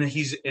 And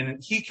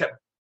he kept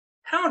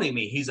hounding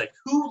me. He's like,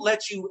 who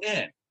let you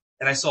in?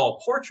 And I saw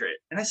a portrait,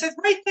 and I said,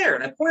 right there.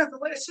 And I pointed out the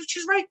lady. I said,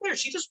 she's right there.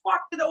 She just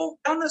walked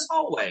down this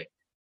hallway.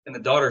 And the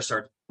daughter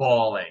starts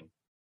bawling.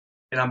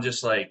 And I'm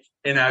just like,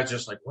 and I was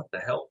just like, what the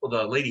hell? Well,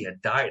 the lady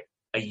had died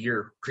a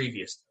year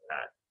previous to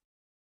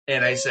that.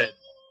 And I said,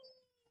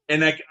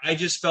 and I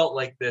just felt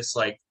like this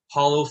like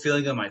hollow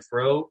feeling in my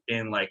throat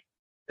and like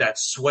that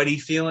sweaty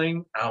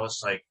feeling. I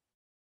was like,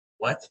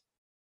 what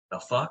the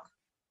fuck?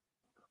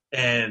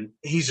 And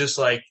he's just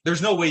like,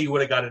 there's no way you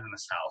would have got it in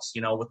this house,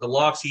 you know, with the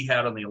locks he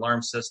had on the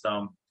alarm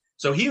system.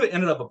 So he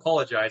ended up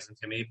apologizing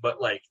to me,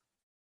 but like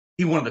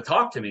he wanted to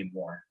talk to me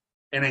more.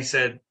 And I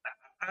said,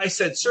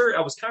 sir,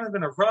 I was kind of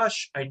in a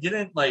rush. I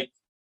didn't like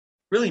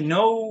really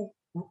know.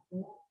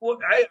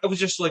 I was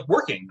just like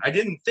working. I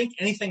didn't think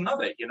anything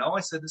of it. You know, I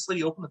said, this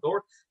lady opened the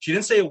door. She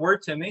didn't say a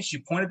word to me.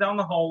 She pointed down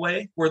the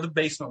hallway where the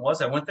basement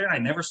was. I went there and I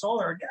never saw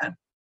her again.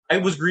 I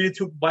was greeted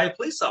by a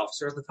police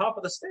officer at the top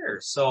of the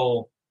stairs.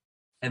 So,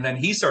 and then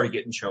he started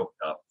getting choked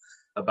up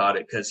about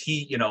it because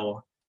he, you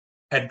know,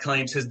 had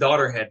claims his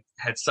daughter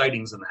had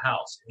sightings in the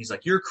house. He's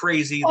like, you're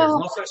crazy. There's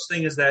no such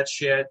thing as that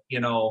shit, you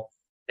know.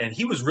 And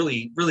he was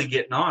really, really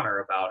getting on her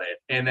about it.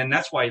 And then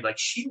that's why, like,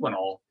 she went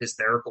all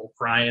hysterical,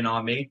 crying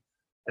on me.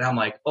 And I'm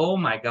like, oh,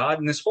 my God.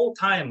 And this whole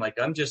time, like,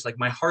 I'm just, like,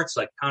 my heart's,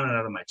 like, pounding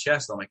out of my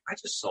chest. I'm like, I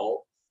just saw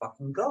a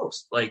fucking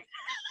ghost. Like,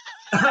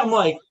 I'm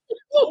like,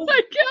 oh,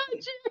 my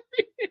God,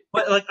 Jerry.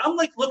 But, like, I'm,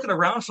 like, looking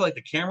around for, like,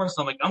 the camera.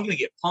 So I'm like, I'm going to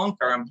get punked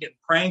or I'm getting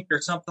pranked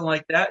or something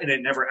like that. And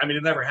it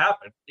never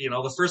happened. You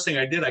know, the first thing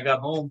I did, I got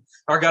home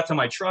or got to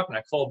my truck and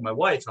I called my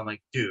wife. I'm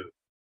like, dude,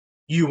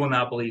 you will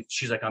not believe.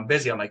 She's like, I'm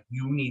busy. I'm like,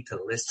 you need to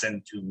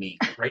listen to me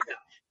right now.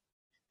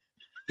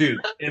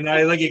 Dude. And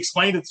I like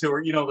explained it to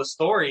her, you know, the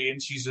story.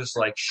 And she's just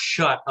like,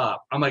 shut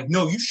up. I'm like,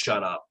 no, you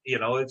shut up. You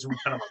know, it's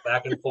kind of a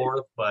back and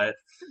forth. But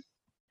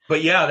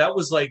yeah, that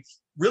was like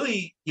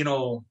really, you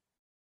know,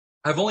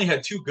 I've only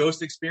had 2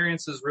 ghost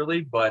experiences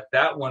really, but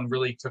that one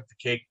really took the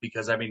cake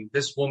because, I mean,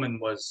 this woman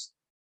was,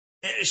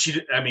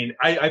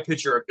 I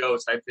picture a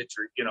ghost. I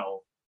picture, you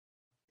know,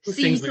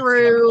 see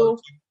through.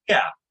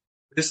 Yeah.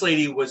 This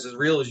lady was as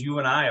real as you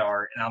and I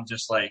are. And I'm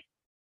just like,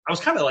 I was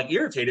kind of like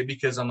irritated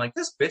because I'm like,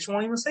 this bitch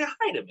won't even say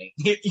hi to me,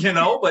 you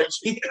know, but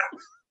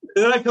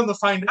then I come to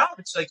find out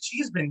it's like,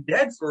 she's been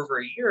dead for over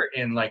a year.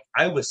 And like,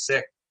 I was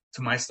sick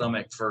to my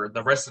stomach for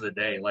the rest of the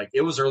day. Like it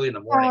was early in the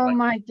morning. Oh like,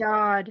 my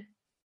God.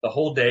 The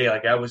whole day,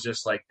 like I was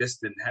just like, this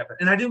didn't happen.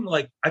 And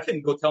I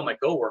couldn't go tell my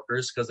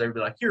coworkers because they'd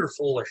be like, you're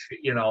full of shit,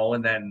 you know?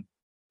 And then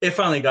it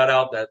finally got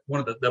out that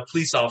one of the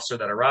police officer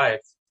that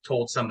arrived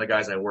told some of the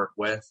guys I work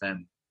with,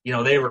 and you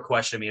know, they were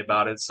questioning me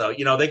about it. So,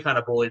 you know, they kind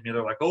of bullied me.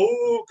 They're like,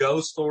 oh,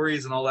 ghost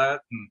stories and all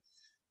that.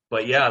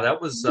 But yeah, that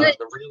was the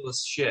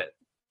realest shit.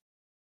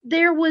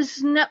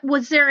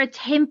 Was there a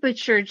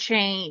temperature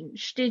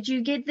change? Did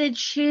you get the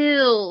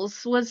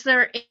chills? Was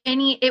there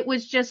it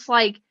was just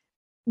like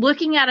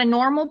looking at a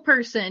normal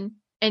person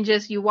and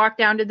just you walk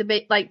down to the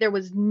bed, like there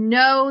was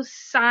no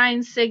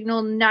sign,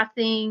 signal,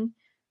 nothing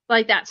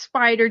like that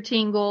spider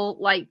tingle,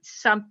 like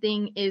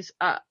something is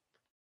up.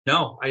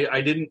 No,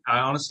 I didn't. I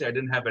honestly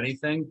didn't have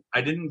anything.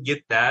 I didn't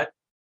get that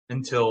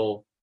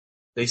until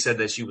they said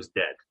that she was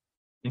dead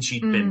and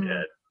she'd been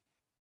dead.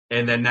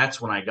 And then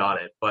that's when I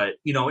got it. But,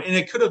 you know, and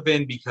it could have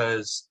been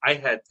because I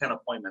had 10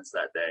 appointments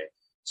that day.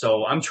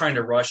 So I'm trying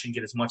to rush and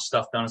get as much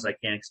stuff done as I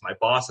can because my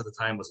boss at the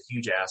time was a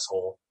huge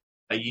asshole,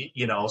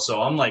 you know,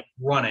 so I'm like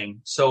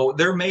running. So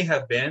there may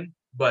have been,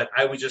 but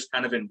I was just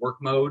kind of in work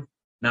mode,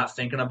 not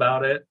thinking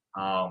about it.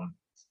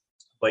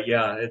 But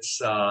yeah,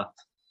 it's,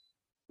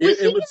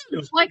 it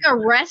was like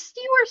arrest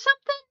you or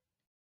something?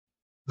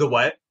 The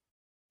what?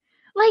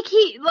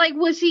 Like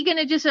was he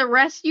gonna just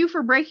arrest you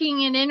for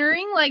breaking and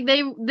entering? Like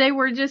they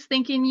were just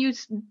thinking you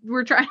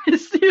were trying to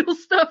steal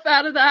stuff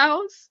out of the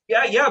house?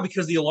 Yeah,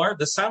 because the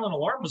silent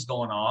alarm was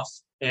going off,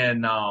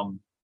 and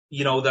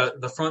you know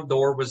the front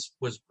door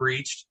was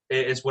breached,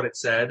 is what it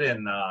said,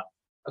 and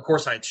of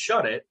course I'd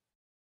shut it,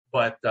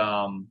 but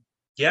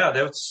yeah,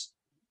 that's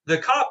the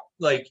cop.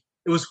 Like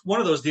it was one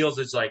of those deals.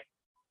 It's like,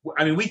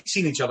 I mean, we'd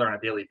seen each other on a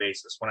daily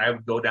basis. When I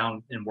would go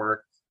down and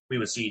work, we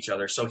would see each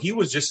other. So he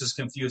was just as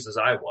confused as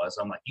I was.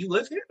 I'm like, you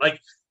live here? Like,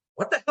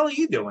 what the hell are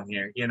you doing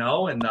here? You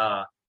know? And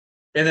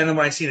then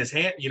when I seen his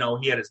hand, you know,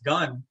 he had his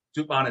gun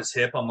on his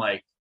hip. I'm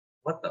like,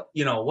 what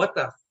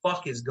the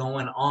fuck is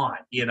going on?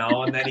 You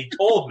know? And then he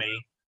told me,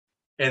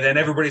 and then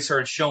everybody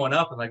started showing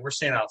up and like, we're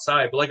staying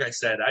outside. But like I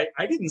said,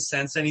 I didn't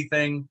sense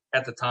anything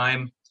at the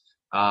time.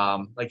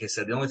 Like I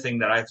said, the only thing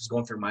that I was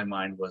going through my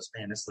mind was,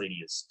 man, this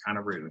lady is kind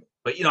of rude.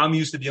 But, you know, I'm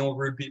used to dealing with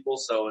rude people.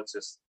 So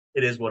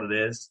it is what it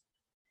is.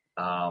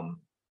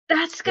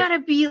 That's gotta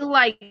be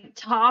like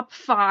top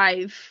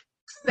 5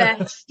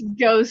 best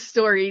ghost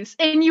stories,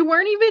 and you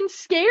weren't even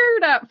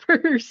scared at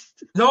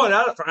first. No,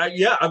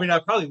 yeah. I mean, I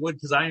probably would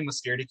because I am a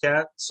scaredy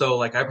cat. So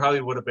like, I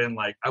probably would have been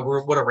like, I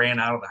would have ran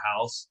out of the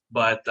house.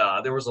 But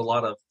there was a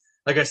lot of,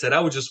 like I said, I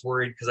was just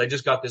worried because I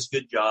just got this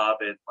good job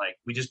and like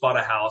we just bought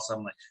a house.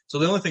 I'm like, so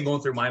the only thing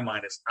going through my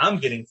mind is I'm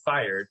getting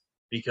fired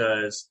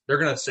because they're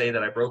gonna say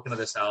that I broke into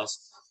this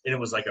house and it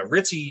was like a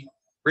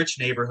rich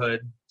neighborhood.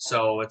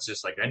 So it's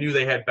just like, I knew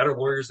they had better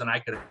lawyers than I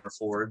could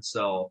afford.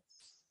 So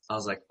I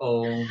was like,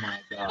 oh my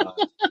God.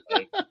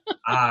 Like,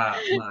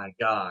 my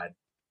God.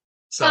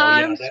 So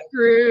I'm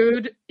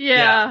screwed.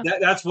 Yeah.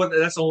 That's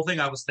the whole thing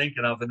I was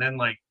thinking of. And then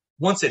like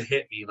once it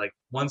hit me,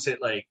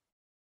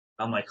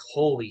 I'm like,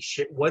 holy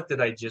shit, what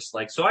did I just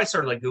like? So I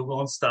started like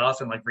Googling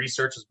stuff and like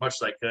research as much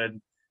as I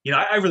could. You know,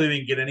 I really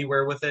didn't get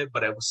anywhere with it,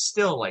 but I was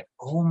still like,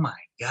 oh my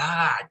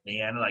God,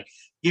 man. Like,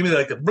 give me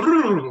like the,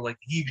 like, like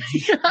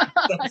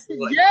yes.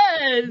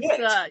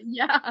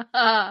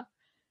 Yeah.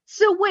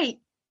 So wait,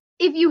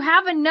 if you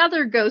have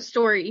another ghost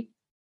story,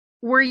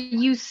 were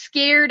you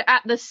scared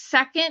at the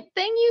second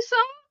thing you saw?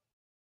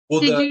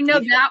 Well, Did you know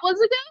that was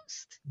a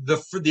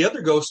ghost? The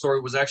other ghost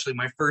story was actually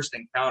my first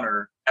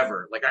encounter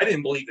ever. Like, I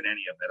didn't believe in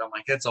any of it. I'm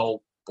like, that's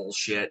all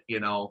bullshit, you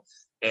know?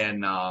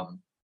 And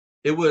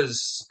it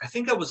was, I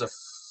think I was a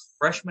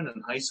freshman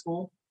in high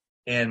school,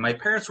 and my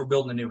parents were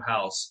building a new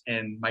house,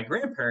 and my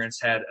grandparents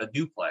had a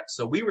duplex.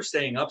 So we were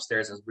staying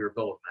upstairs as we were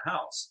building the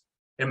house.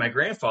 And my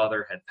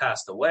grandfather had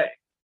passed away.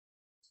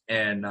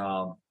 And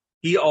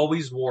he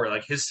always wore,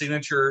 like, his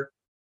signature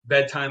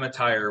bedtime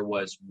attire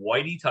was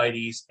whitey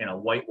tighties and a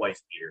white wife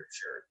beater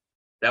shirt.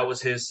 That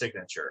was his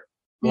signature.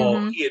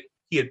 Well,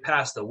 he had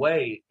passed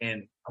away,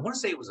 and I want to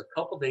say it was a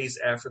couple days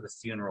after the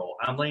funeral.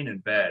 I'm laying in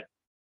bed,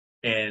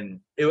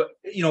 and it,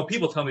 you know,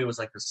 people tell me it was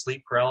like the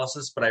sleep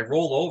paralysis, but I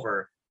rolled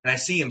over and I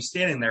see him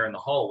standing there in the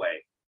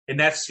hallway, and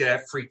that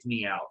freaked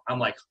me out. I'm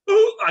like,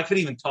 ooh, I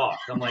couldn't even talk.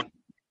 I'm like,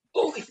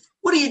 holy,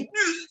 what are you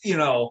do? You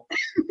know,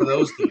 for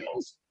those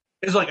deals.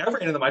 It's like I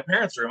ran into my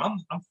parents' room.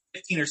 I'm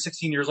 15 or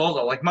 16 years old.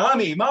 I'm like,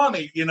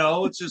 mommy, you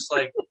know, it's just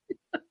like,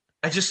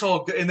 I just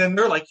saw, and then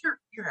they're like,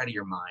 you're out of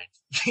your mind,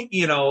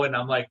 you know, and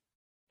I'm like,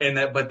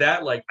 but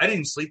like, I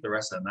didn't sleep the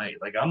rest of the night.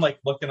 Like, I'm like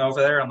looking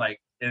over there. I'm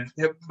like, and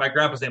my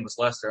grandpa's name was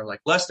Lester. I'm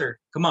like, Lester,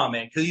 come on,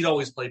 man. Cause he'd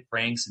always play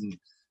pranks and,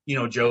 you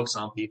know, jokes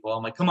on people.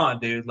 I'm like, come on,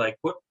 dude, like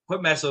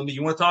quit messing with me.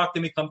 You want to talk to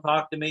me? Come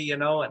talk to me, you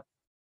know? And,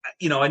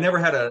 you know, I never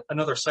had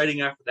another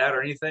sighting after that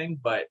or anything,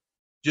 but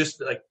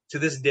just like to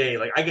this day,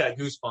 like I got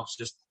goosebumps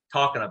just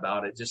talking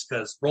about it, just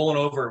cause rolling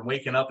over and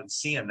waking up and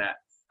seeing that.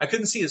 I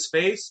couldn't see his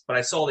face, but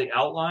I saw the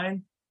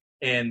outline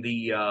and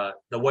the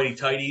whitey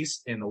tighties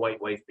and the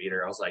white wife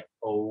beater. I was like,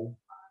 oh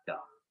my God.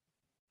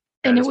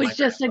 And it was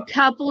just a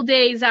couple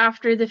days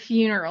after the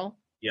funeral.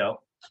 Yep.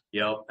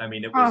 I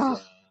mean, it was.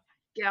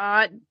 Oh,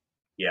 God.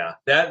 Yeah,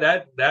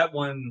 that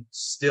one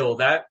still,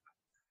 that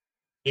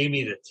gave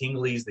me the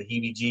tinglies, the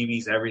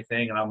heebie-jeebies,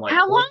 everything, and I'm like,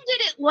 how long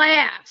did it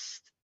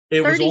last?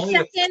 It 30 was only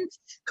seconds?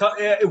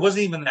 It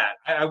wasn't even that.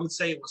 I would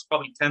say it was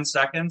probably 10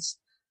 seconds.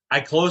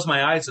 I closed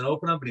my eyes and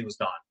opened them, but he was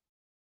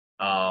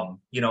gone.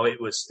 You know, it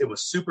was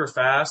super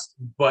fast,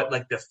 but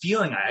like the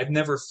feeling, I've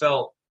never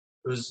felt,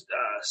 it was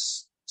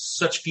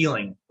such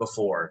feeling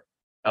before.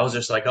 I was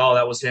just like, oh,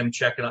 that was him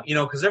checking on, you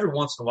know, because every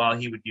once in a while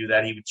he would do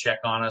that. He would check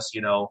on us,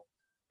 you know,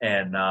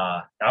 and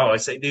I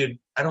always say, dude,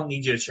 I don't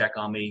need you to check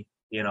on me,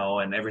 you know,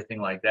 and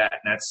everything like that.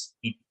 And that's,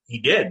 he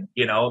did,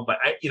 you know, but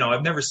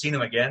I've never seen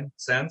him again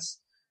since.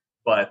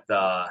 But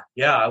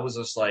yeah, I was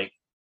just like,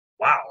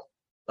 wow,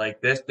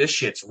 like this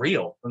shit's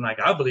real. I'm like,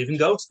 I believe in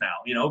ghosts now,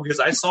 you know, because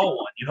I saw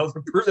one, you know,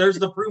 there's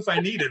the proof I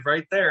needed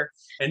right there,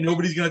 and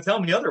nobody's going to tell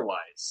me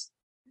otherwise.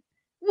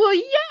 Well,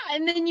 yeah,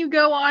 and then you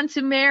go on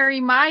to marry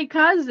my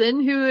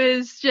cousin, who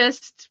is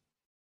just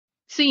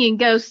seeing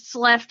ghosts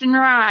left and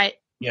right.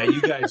 Yeah,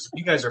 you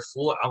guys are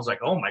full. I was like,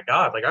 oh my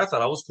God, like I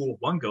thought I was cool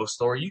with one ghost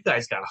story. You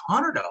guys got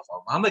 100 of them.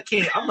 I'm like,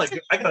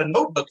 I got a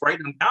notebook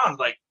writing them down.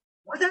 Like,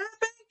 what happened?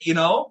 You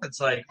know, it's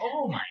like,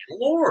 oh my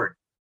Lord.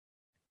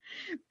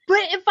 But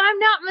if I'm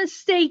not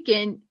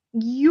mistaken,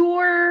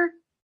 your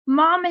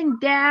mom and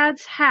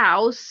dad's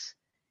house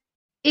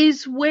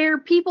is where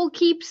people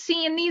keep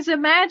seeing these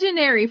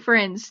imaginary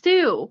friends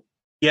too.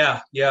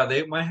 Yeah.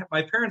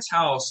 My parents'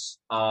 house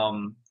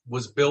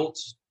was built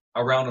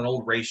around an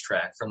old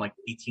racetrack from like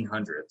the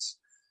 1800s.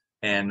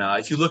 And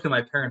if you look in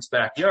my parents'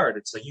 backyard,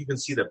 it's like you can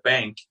see the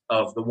bank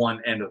of the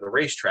one end of the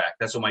racetrack.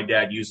 That's what my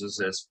dad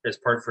uses as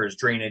part for his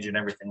drainage and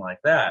everything like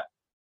that.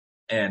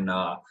 And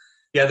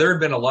yeah, there have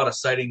been a lot of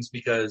sightings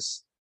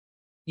because,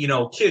 you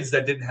know, kids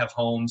that didn't have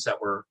homes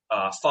that were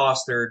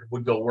fostered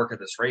would go work at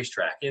this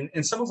racetrack.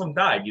 And some of them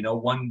died. You know,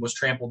 one was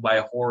trampled by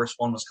a horse,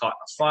 one was caught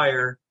in a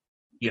fire,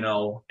 you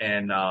know,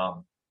 and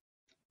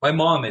my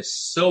mom is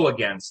so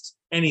against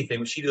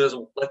anything. She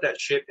doesn't let that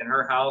shit in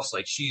her house.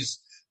 Like she's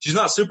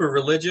not super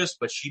religious,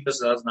 but she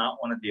just does not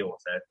want to deal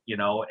with it, you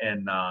know,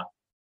 and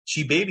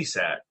she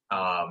babysat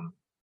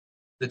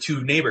the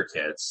two neighbor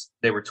kids.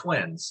 They were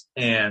twins.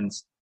 And,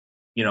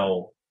 you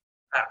know,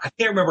 I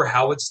can't remember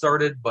how it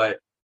started, but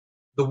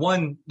the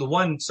one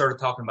started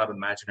talking about an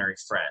imaginary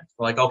friend.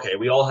 Like, okay,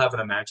 we all have an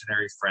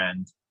imaginary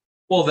friend.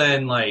 Well,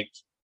 then, like,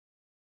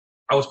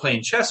 I was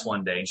playing chess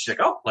one day, and she's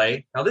like, I'll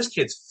play. Now, this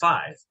kid's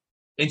 5,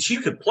 and she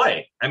could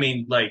play. I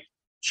mean, like,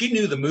 she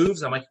knew the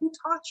moves. I'm like, who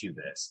taught you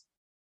this?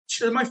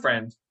 She said, my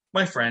friend,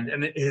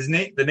 and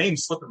the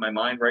name's slipping my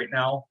mind right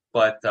now.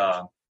 But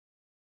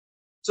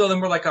so then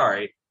we're like, all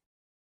right.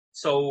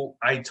 So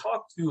I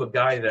talked to a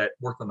guy that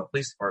worked on the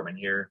police department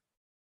here,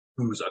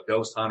 who's a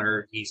ghost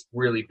hunter. He's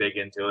really big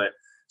into it.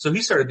 So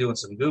he started doing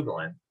some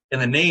Googling,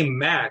 and the name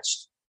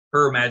matched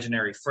her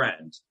imaginary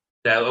friend.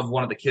 of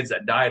one of the kids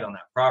that died on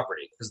that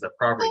property because the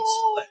property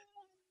split.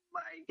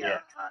 My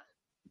God.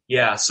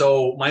 Yeah.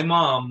 So my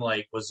mom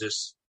was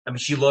just, I mean,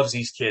 she loves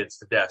these kids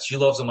to death. She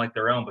loves them like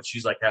their own, but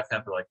she's like half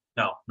temper, like,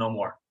 no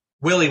more.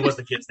 Willie was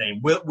the kid's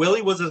name.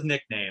 Willie was his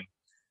nickname.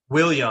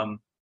 William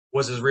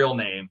was his real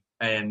name.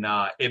 And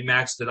it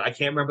matched it. I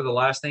can't remember the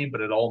last name,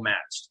 but it all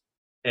matched.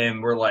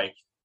 And we're like,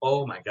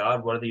 oh my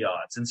God, what are the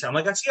odds? And so I'm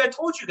like, see, I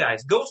told you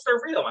guys, ghosts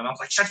are real. My mom's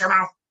like, shut your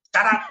mouth,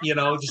 shut up,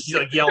 just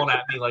like yelling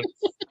at me, like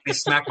they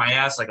smack my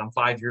ass like I'm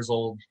 5 years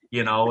old,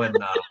 and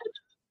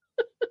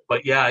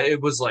but yeah,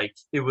 it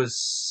was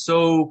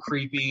so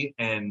creepy.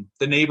 And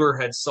the neighbor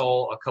had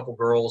saw a couple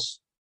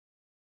girls,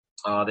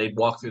 they'd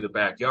walk through the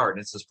backyard,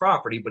 and it's his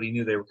property, but he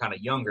knew they were kind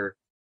of younger.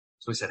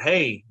 So he said,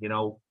 hey,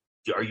 do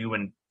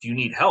you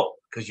need help?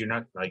 Because you're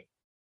not like,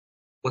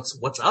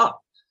 what's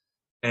up?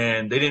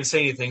 And they didn't say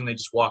anything. They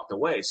just walked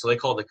away. So they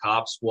called the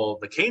cops. Well,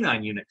 the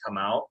K-9 unit come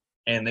out,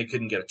 and they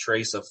couldn't get a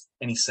trace of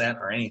any scent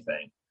or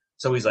anything.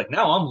 So he's like,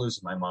 now I'm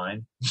losing my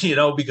mind,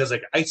 because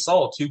I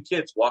saw two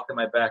kids walk in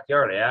my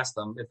backyard. I asked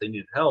them if they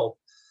needed help.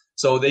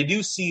 So they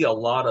do see a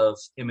lot of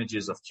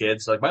images of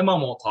kids. Like my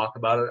mom won't talk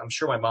about it. I'm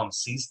sure my mom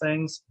sees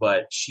things,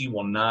 but she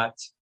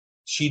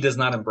does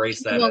not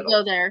embrace that. She won't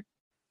go there.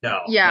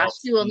 No. Yeah, no.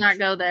 she will not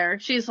go there.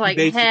 She's like,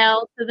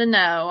 hell to the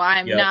no.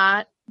 I'm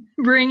not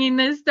bringing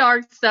this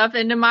dark stuff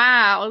into my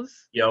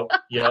house. Yep.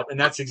 And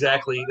that's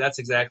exactly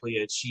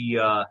it. She,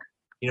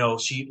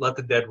 she let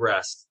the dead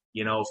rest.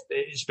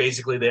 It's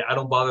basically I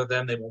don't bother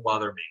them. They won't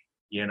bother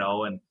me,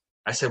 and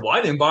I said, well,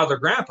 I didn't bother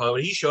Grandpa,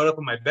 but he showed up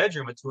in my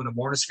bedroom at 2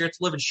 a.m, scared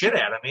the living shit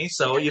out of me.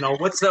 So,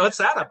 what's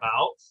that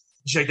about?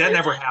 She's like, that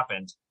never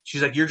happened.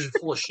 She's like, you're just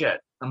full of shit.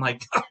 I'm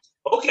like,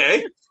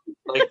 okay.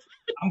 Like,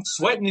 I'm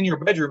sweating in your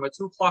bedroom at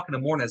 2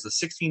 a.m. as a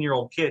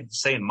 16-year-old kid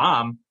saying,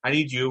 Mom, I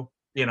need you.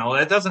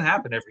 That doesn't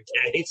happen every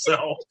day.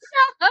 So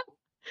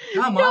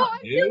come on,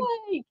 dude.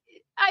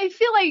 I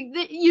feel like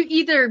that you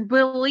either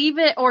believe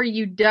it or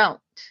you don't.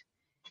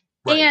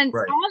 Right.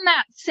 On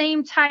that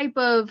same type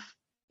of,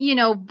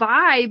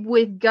 vibe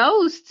with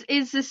ghosts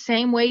is the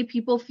same way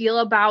people feel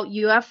about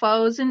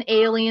UFOs and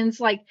aliens.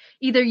 Like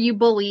either you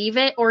believe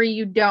it or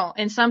you don't.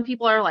 And some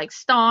people are like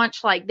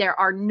staunch, like there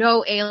are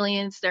no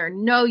aliens, there are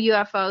no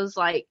UFOs,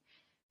 like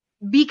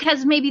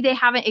because maybe they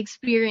haven't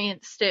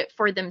experienced it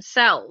for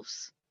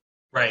themselves.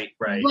 Right.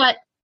 But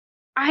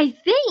I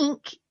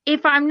think,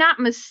 if I'm not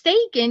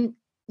mistaken,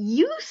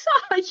 you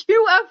saw a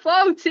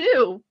UFO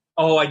too.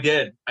 Oh, I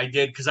did.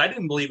 Because I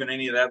didn't believe in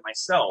any of that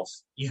myself,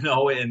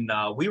 and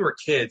we were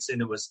kids,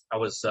 and I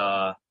was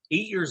 8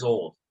 years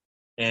old,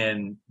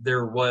 and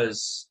there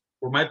was,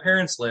 where my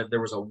parents lived, there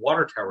was a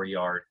water tower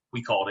yard,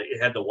 we called it.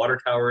 It had the water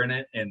tower in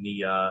it and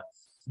the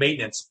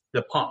maintenance,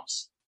 the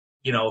pumps,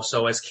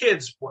 so as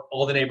kids,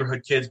 all the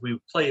neighborhood kids, we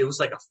would play. It was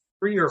like a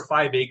 3 or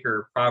 5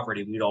 acre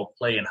property we'd all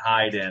play and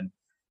hide in.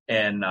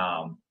 And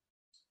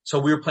so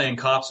we were playing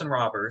cops and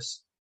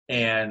robbers,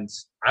 and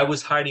I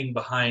was hiding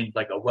behind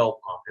like a well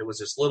pump. It was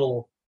this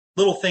little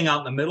thing out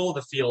in the middle of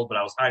the field, but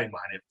I was hiding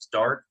behind it. It was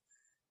dark.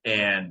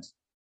 And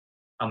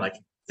I'm like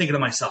thinking to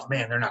myself,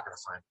 man, they're not going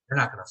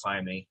to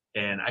find me.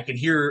 And I could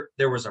hear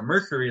there was a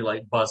mercury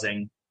light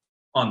buzzing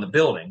on the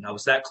building. I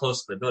was that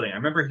close to the building. I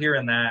remember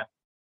hearing that.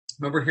 I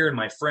remember hearing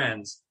my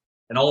friends,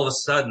 and all of a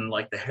sudden,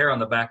 like the hair on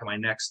the back of my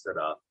neck stood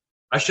up.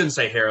 I shouldn't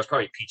say hair. It was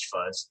probably peach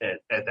fuzz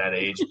at that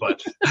age,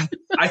 but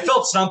I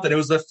felt something. It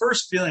was the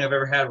first feeling I've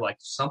ever had, like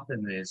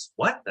something is,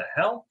 what the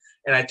hell?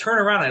 And I turn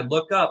around, I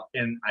look up,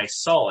 and I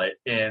saw it.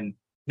 And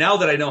now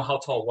that I know how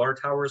tall water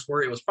towers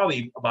were, it was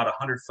probably about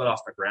 100 foot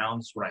off the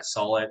ground when I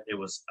saw it. It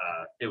was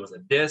a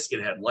disc.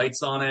 It had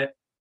lights on it.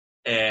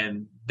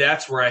 And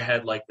that's where I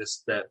had like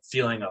that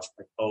feeling of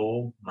like,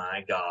 oh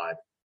my God,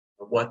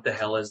 what the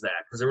hell is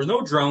that? Because there was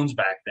no drones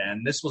back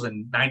then. This was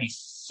in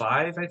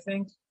 95, I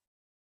think.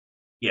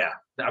 Yeah,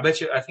 I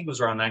bet you. I think it was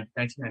around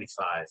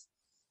 1995,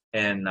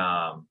 and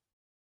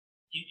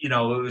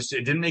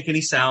it didn't make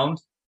any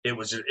sound. It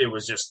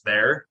was just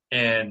there,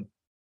 and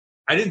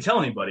I didn't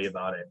tell anybody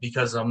about it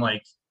because I'm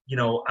like,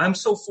 I'm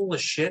so full of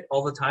shit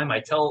all the time.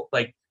 I tell,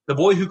 like, the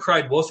boy who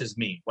cried wolf is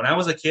me. When I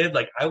was a kid,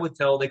 like I would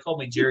tell. They called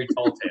me Jerry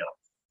Talltale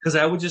because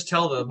I would just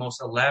tell the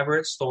most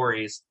elaborate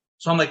stories.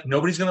 So I'm like,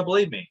 nobody's gonna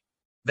believe me.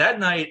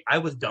 That night, I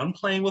was done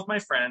playing with my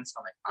friends.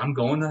 I'm like, I'm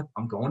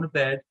going to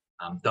bed.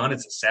 I'm done.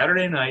 It's a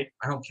Saturday night.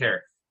 I don't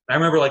care. I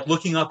remember like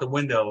looking out the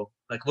window,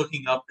 like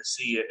looking up to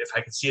see if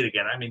I could see it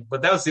again. I mean,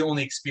 but that was the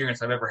only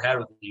experience I've ever had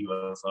with the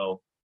UFO,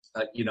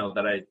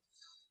 that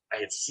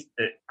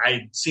I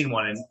had seen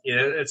one. And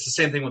it's the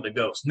same thing with the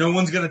ghost. No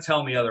one's going to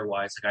tell me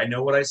otherwise. Like I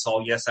know what I saw.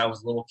 Yes, I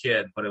was a little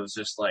kid, but it was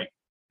just like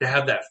to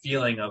have that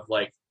feeling of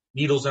like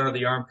needles under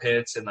the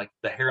armpits and like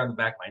the hair on the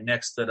back of my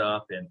neck stood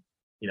up and,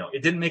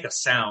 it didn't make a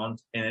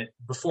sound. And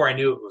before I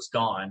knew it was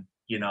gone,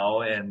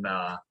 and,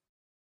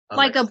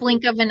 like a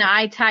blink of an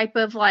eye type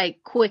of like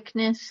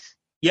quickness.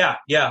 Yeah.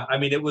 I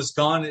mean, it was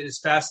gone as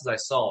fast as I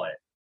saw it.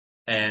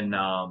 And,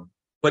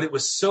 but it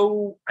was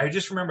I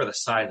just remember the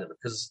size of it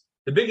because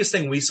the biggest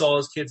thing we saw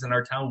as kids in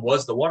our town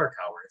was the water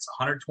tower. It's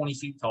 120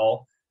 feet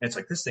tall. And it's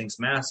like, this thing's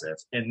massive.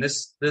 And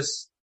this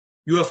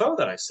UFO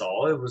that I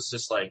saw. It was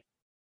just like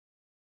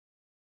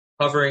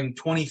hovering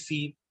 20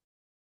 feet,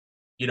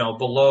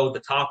 below the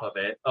top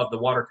of the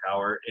water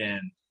tower,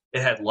 and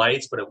it had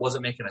lights, but it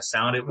wasn't making a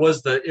sound. It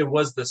was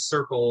the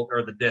circle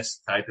or the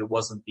disc type. It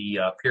wasn't the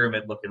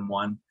pyramid looking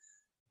one.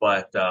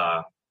 But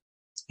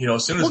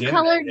as soon as what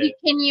color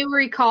can you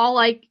recall,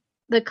 like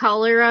the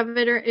color of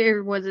it,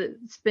 or was it?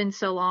 It's been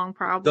so long,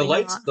 probably.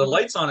 The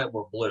lights on it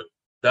were blue.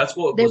 That's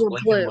what they was were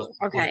blinking. blue.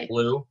 Was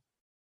blue.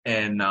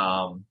 And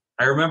I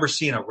remember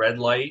seeing a red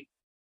light,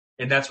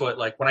 and that's what,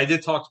 like, when I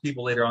did talk to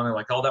people later on, they're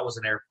like, "Oh, that was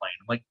an airplane."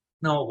 I'm like,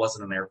 "No, it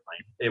wasn't an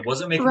airplane. It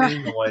wasn't making any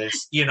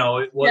noise.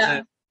 It wasn't."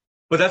 Yeah.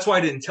 But that's why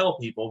I didn't tell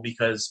people,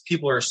 because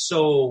people are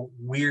so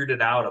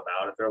weirded out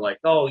about it. They're like,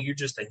 "Oh, you're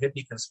just a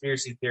hippie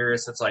conspiracy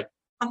theorist." It's like,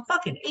 I'm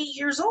fucking 8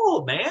 years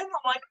old, man.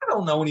 I'm like, I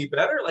don't know any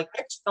better. Like,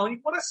 I'm just telling you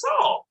what I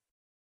saw.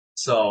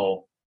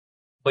 So,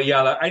 but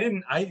yeah,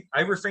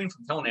 I refrained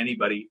from telling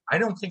anybody. I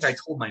don't think I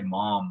told my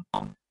mom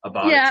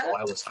about it until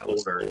I was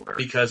older,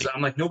 because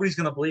I'm like, nobody's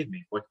going to believe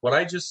me. What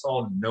I just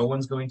saw, no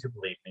one's going to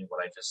believe me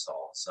what I just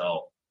saw.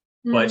 So,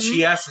 but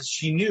she asked us,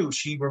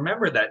 she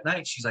remembered that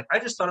night. She's like, I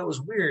just thought it was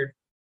weird.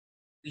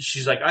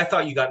 She's like, I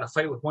thought you got in a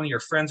fight with one of your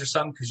friends or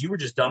something because you were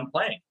just done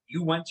playing.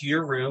 You went to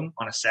your room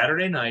on a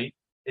Saturday night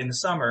in the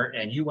summer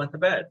and you went to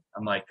bed.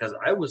 I'm like, because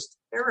I was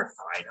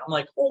terrified. I'm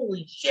like,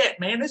 holy shit,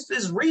 man, this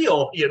is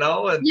real, And,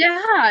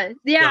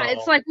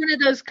 it's like one of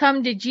those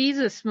come to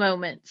Jesus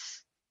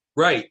moments.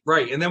 Right.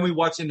 And then we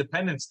watched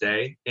Independence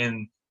Day,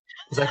 and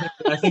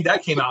I think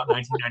that came out in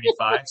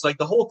 1995. It's like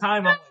the whole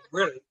time I'm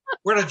like,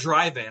 we're at a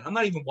drive-in. I'm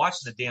not even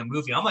watching the damn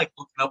movie. I'm like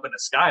looking up in the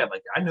sky. I'm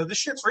like, I know this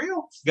shit's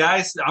real,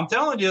 guys. I'm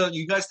telling you,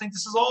 you guys think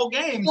this is all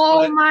games.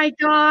 Oh my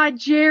God,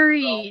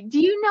 Jerry! Do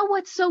you know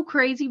what's so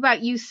crazy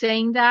about you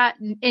saying that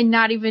and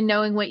not even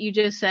knowing what you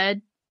just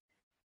said?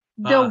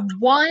 The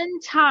one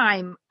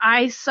time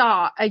I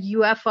saw a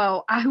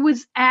UFO, I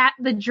was at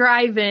the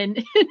drive-in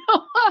in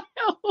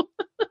Ohio.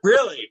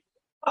 Really?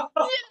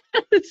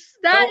 Yes,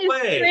 that is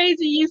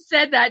crazy. You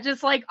said that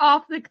just like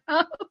off the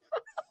cuff.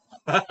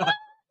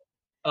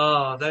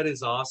 Oh, that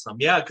is awesome.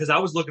 Yeah, because I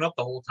was looking up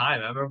the whole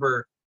time. I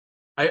remember,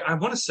 I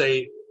want to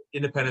say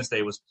Independence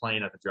Day was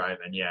playing at the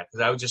drive-in. Yeah, because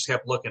I just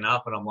kept looking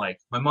up, and I'm like,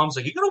 my mom's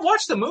like, "You gonna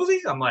watch the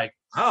movie?" I'm like,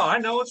 "Oh, I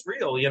know it's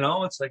real."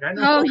 It's like I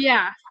know. Oh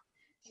yeah.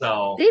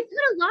 So they put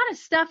a lot of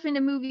stuff into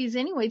movies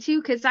anyway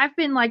too, because I've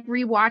been like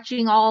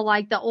rewatching all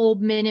like the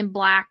old Men in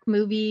Black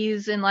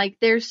movies, and like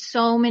there's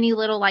so many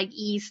little like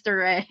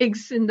Easter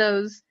eggs in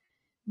those.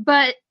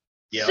 But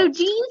so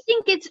do you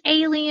think it's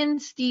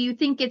aliens? Do you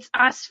think it's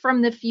us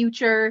from the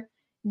future?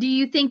 Do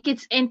you think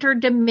it's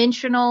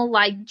interdimensional?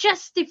 Like,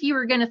 just if you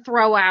were going to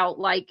throw out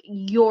like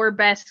your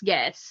best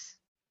guess.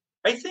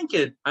 I think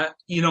it,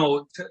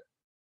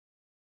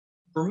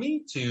 for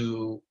me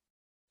to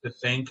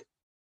think,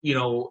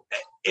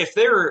 if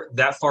they're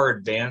that far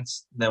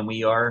advanced than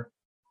we are,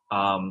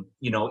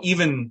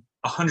 even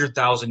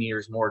 100,000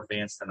 years more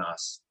advanced than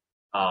us,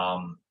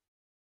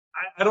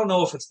 I don't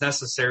know if it's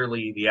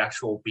necessarily the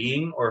actual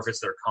being or if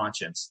it's their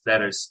conscience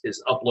that is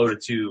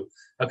uploaded to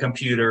a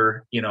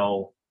computer,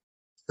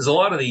 because a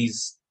lot of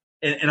these,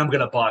 and I'm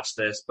going to botch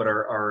this, but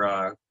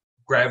are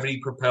gravity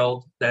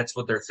propelled. That's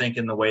what they're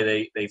thinking, the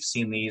way they've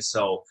seen these.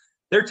 So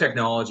their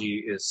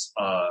technology is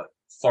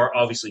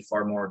obviously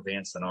far more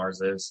advanced than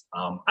ours is.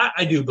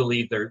 I do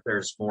believe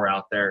there's more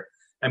out there.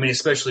 I mean,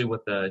 especially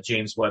with the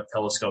James Webb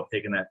telescope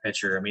taking that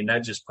picture. I mean,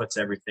 that just puts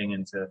everything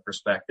into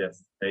perspective.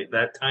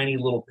 That tiny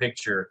little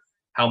picture,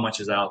 how much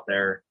is out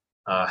there,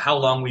 how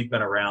long we've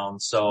been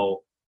around.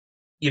 So,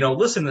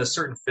 listen to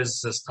certain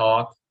physicists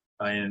talk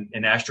and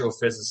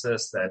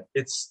astrophysicists that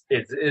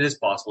it is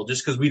possible.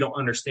 Just because we don't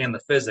understand the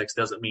physics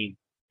doesn't mean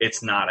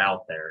it's not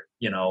out there.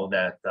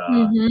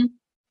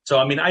 So,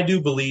 I mean, I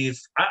do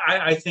believe,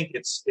 I think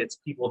it's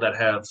people that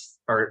have,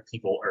 or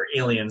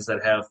aliens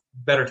that have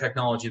better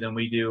technology than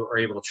we do, are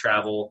able to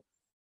travel,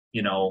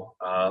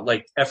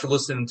 like after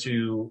listening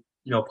to,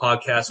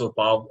 podcasts with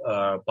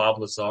Bob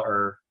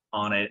Lazar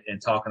on it and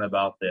talking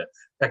about the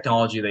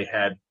technology they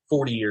had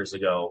 40 years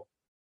ago,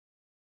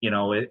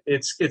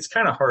 it's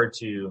kind of hard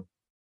to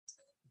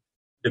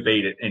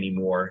debate it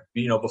anymore.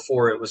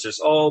 Before it was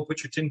just,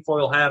 put your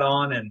tinfoil hat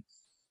on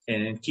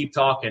and keep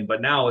talking.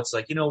 But now it's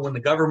like, when the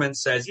government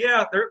says,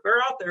 yeah, they're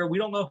out there, we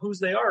don't know whose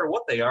they are or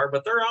what they are,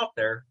 but they're out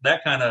there.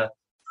 That kind of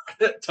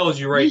tells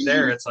you right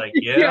there. It's like,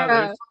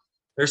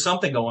 there's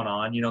something going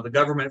on. The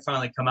government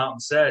finally come out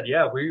and said,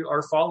 yeah, we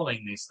are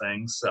following these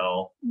things.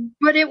 So,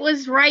 but it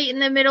was right in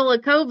the middle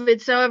of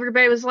COVID. So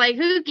everybody was like,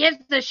 who gives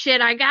a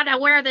shit? I got to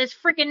wear this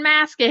freaking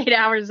mask 8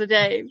 hours a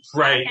day.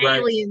 Right.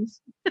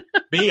 Aliens.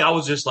 Me, I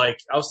was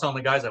telling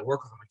the guys I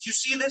work with, did you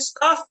see this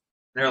stuff?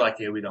 They're like,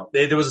 yeah, we don't.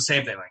 There was the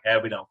same thing, like, yeah,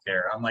 we don't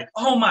care. I'm like,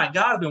 oh my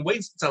God, I've been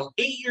waiting since I was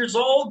 8 years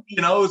old.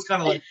 It's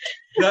kind of like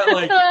that,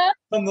 like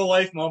come to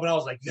life moment. I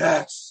was like,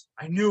 yes,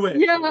 I knew it.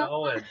 Yeah.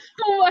 Oh my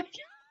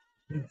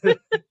God.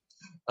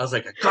 I was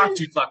like, I got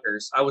you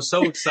fuckers. I was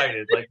so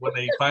excited, like when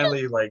they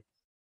finally like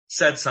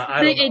said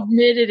something. They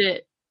admitted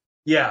it.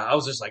 Yeah, I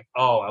was just like,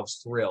 I was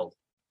thrilled.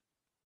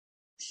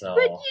 So,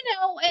 But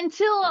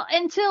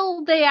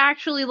until they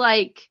actually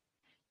like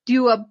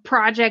do a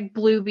Project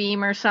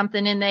Bluebeam or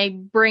something and they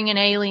bring an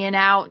alien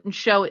out and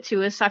show it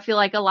to us, I feel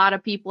like a lot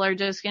of people are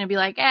just going to be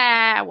like,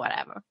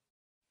 whatever.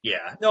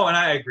 yeah, no, and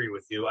I agree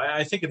with you.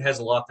 I think it has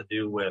a lot to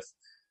do with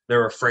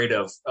they're afraid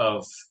of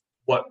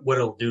what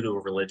it'll do to a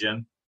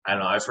religion. I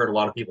don't know. I've heard a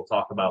lot of people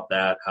talk about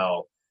that.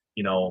 How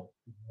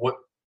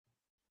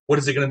what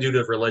is it going to do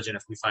to religion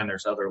if we find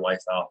there's other life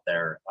out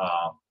there?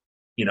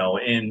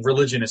 And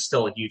religion is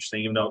still a huge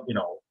thing. Even though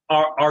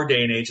our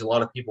day and age, a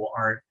lot of people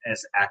aren't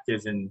as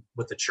active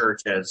with the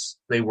church as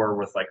they were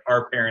with like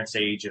our parents'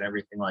 age and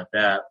everything like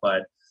that.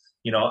 But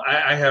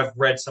I have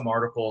read some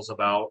articles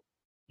about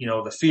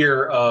the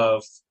fear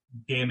of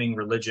damning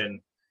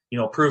religion,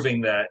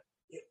 proving that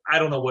I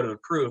don't know what it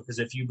would prove, because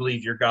if you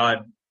believe your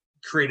God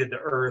created the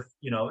earth,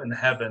 and the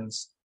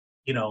heavens,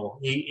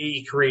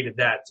 he created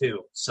that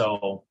too.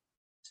 So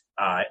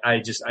I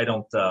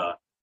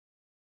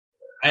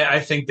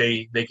think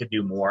they could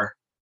do more,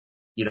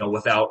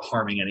 without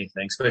harming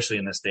anything, especially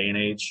in this day and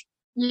age.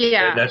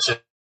 Yeah. That's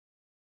just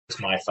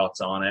my thoughts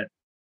on it.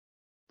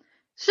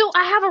 So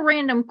I have a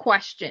random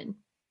question.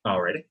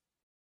 Already.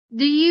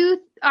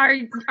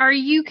 Are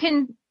you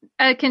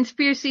a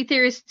conspiracy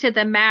theorist to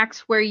the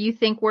max where you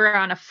think we're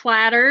on a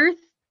flat Earth,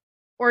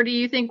 or do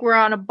you think we're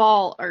on a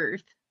ball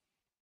Earth?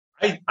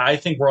 I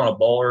think we're on a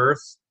ball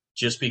Earth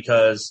just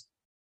because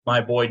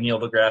my boy Neil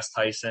deGrasse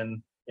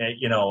Tyson,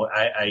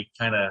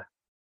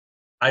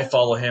 I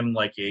follow him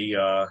like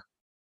a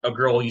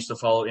girl used to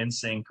follow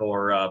NSYNC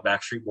or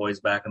Backstreet Boys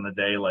back in the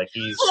day. Like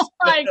he's oh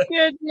my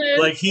goodness,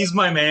 like he's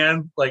my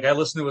man. Like I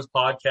listen to his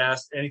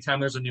podcast anytime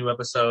there's a new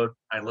episode.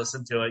 I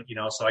listen to it,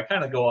 so I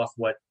kind of go off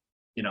what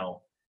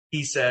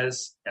he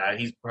says.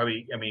 He's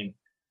probably,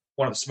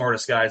 one of the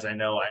smartest guys I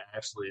know. I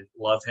absolutely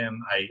love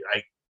him. I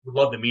would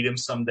love to meet him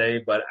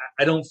someday, but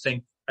I don't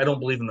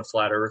believe in the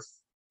flat Earth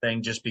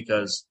thing just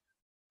because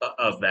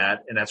of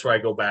that. And that's where I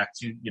go back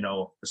to,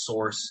 the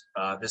source.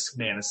 This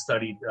man has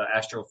studied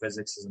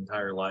astrophysics his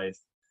entire life.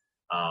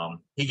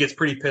 He gets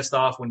pretty pissed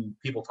off when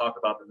people talk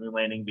about the moon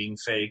landing being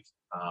fake.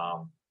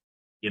 Oh,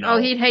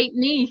 he'd hate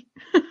me.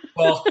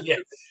 Well, yeah.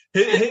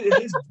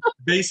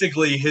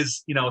 Basically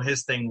his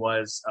thing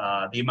was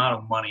the amount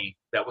of money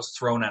that was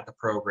thrown at the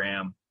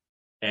program.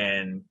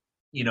 And,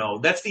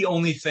 that's the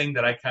only thing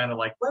that I kind of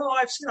like, well,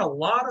 I've seen a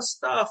lot of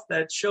stuff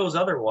that shows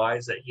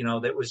otherwise, that,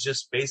 that was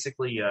just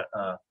basically a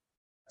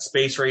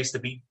space race to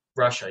beat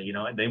Russia,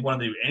 and they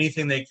wanted to do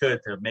anything they could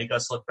to make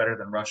us look better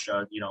than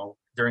Russia,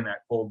 during that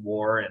Cold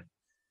War and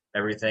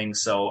everything.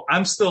 So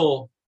I'm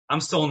still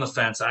on the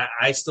fence.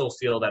 I still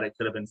feel that it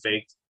could have been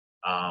faked.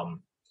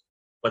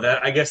 But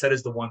I guess that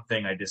is the one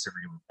thing I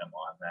disagree with them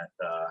on.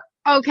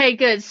 That. Okay,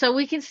 good. So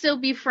we can still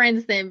be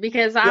friends then,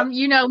 because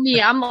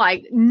me, I'm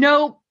like,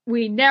 nope,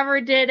 we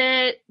never did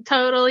it.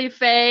 Totally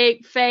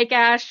fake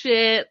ass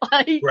shit.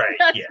 Like, right,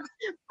 yeah.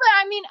 But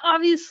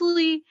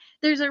obviously,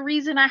 there's a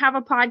reason I have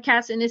a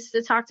podcast, and it's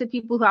to talk to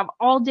people who have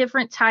all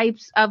different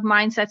types of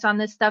mindsets on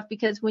this stuff,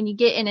 because when you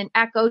get in an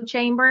echo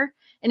chamber,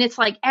 and it's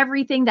like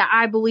everything that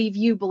I believe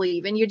you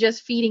believe, and you're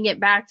just feeding it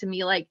back to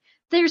me, like,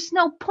 there's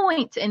no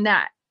point in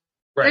that.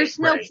 Right, there's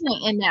no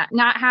point in that.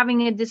 Not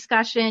having a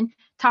discussion,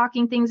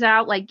 talking things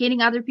out, like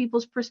getting other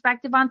people's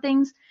perspective on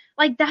things.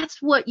 Like,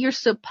 that's what you're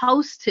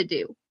supposed to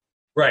do.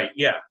 Right,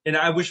 yeah. And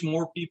I wish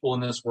more people in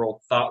this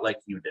world thought like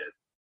you did,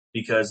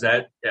 because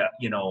that, and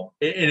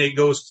it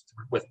goes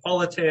with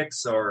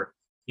politics, or,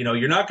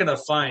 you're not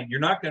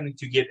going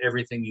to get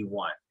everything you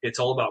want. It's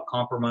all about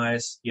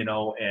compromise,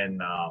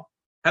 and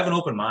have an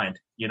open mind.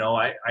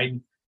 I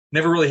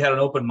never really had an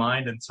open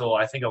mind until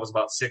I think I was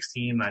about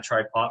 16 and I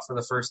tried pot for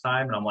the first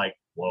time, and I'm like,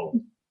 whoa,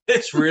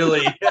 it's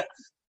really,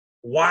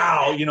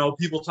 wow.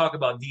 People talk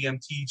about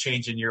DMT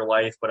changing your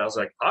life, but I was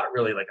like, pot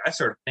really, like, I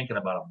started thinking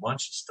about a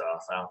bunch of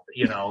stuff out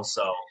there,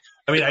 so,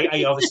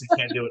 I obviously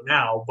can't do it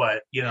now,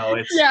 but,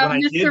 it's, yeah, when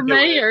I Mr. did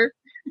Mayor.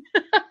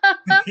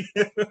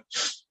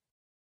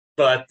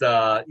 But,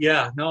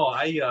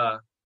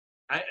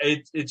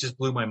 it just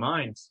blew my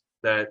mind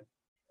that,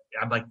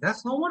 I'm like,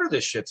 that's no wonder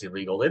this shit's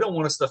illegal. They don't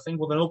want us to think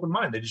with an open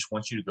mind. They just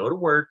want you to go to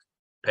work,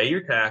 pay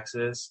your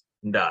taxes,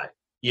 and die.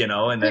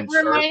 And then it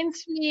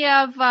reminds me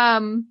of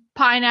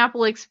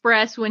Pineapple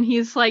Express, when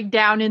he's like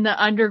down in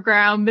the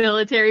underground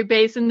military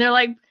base, and they're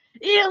like,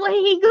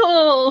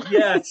 illegal.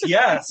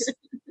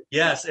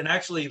 Yes. And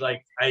actually,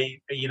 like,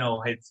 I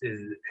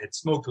had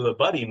smoked with a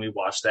buddy, and we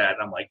watched that,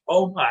 and I'm like,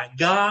 oh my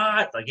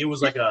God, like, it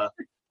was like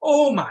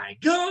oh my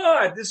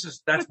God,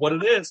 that's what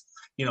it is.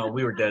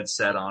 We were dead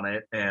set on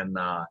it. And,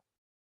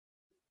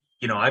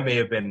 I may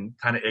have been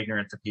kind of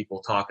ignorant to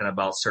people talking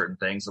about certain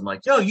things. I'm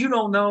like, yo, you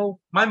don't know.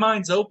 My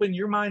mind's open.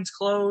 Your mind's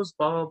closed,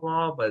 blah, blah,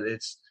 blah. But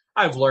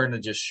I've learned to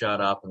just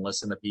shut up and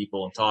listen to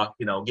people and talk,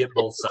 get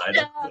both sides,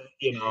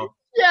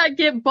 Yeah,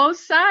 get both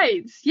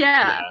sides.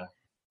 Yeah.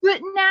 But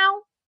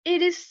now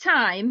it is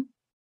time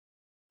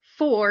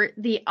for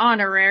the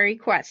honorary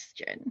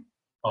question.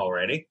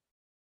 Already?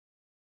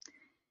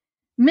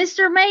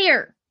 Mr.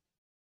 Mayor,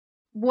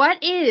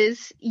 what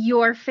is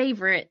your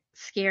favorite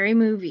scary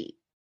movie?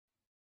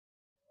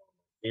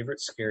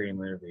 Favorite scary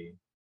movie?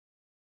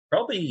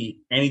 Probably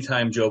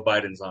anytime Joe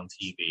Biden's on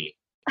TV.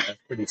 That's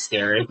pretty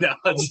scary. No,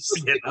 I'm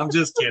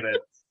just kidding.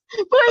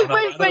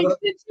 Wait.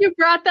 Since you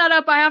brought that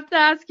up, I have to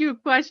ask you a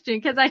question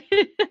because I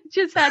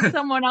just had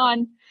someone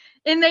on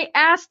and they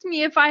asked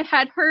me if I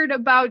had heard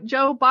about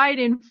Joe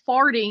Biden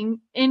farting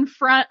in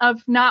front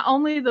of not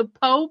only the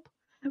Pope,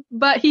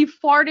 but he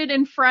farted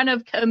in front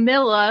of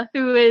Camilla,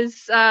 who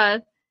is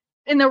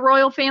in the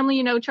royal family,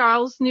 you know,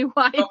 Charles' new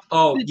wife.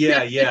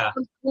 Yeah.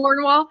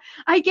 Cornwall.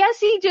 I guess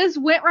he just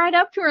went right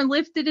up to her and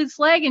lifted his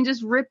leg and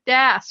just ripped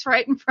ass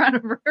right in front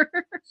of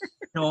her.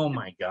 Oh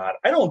my God.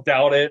 I don't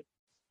doubt it.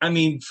 I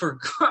mean, for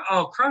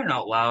crying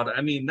out loud.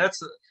 I mean,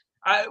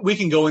 we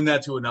can go in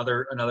that to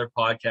another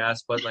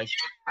podcast, but like,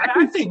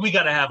 I think we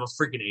got to have a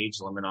freaking age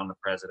limit on the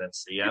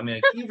presidency. I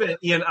mean,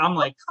 I'm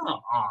like, come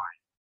on,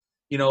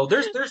 you know,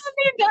 there's. I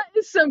mean, that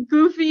is some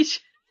goofy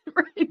shit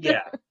right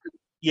there.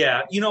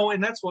 Yeah. You know,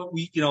 and that's what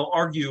we, you know,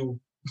 argue.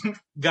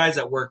 Guys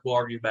at work will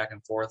argue back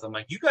and forth. I'm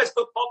like, you guys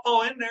put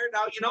Paul in there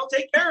now, you know,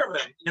 take care of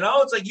him. You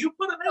know, it's like you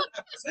put him in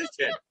that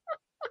position.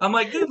 I'm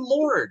like, good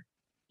Lord.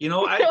 You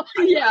know, I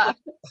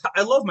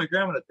love my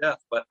grandma to death,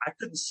 but I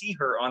couldn't see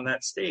her on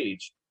that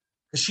stage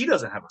because she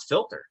doesn't have a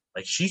filter.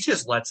 Like she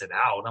just lets it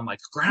out. I'm like,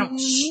 Grandma,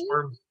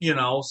 you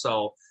know.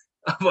 So,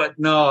 but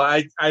no,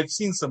 I've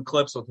seen some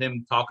clips with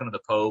him talking to the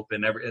Pope,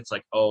 and it's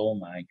like, oh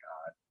my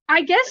God.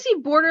 I guess he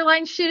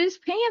borderline shit his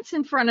pants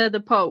in front of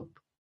the Pope.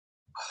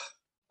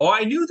 Oh,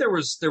 I knew there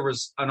was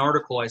an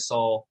article I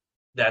saw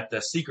that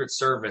the Secret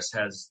Service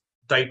has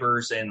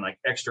diapers and like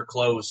extra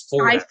clothes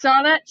for. I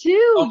saw that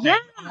too. Okay.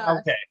 Yeah.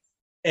 Okay.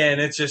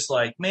 And it's just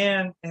like,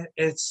 man,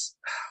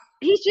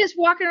 he's just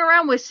walking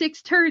around with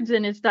 6 turds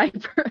in his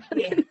diaper.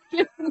 Yeah.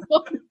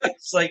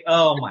 It's like,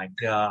 oh my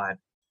God.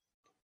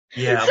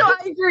 Yeah. So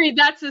I agree.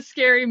 That's a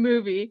scary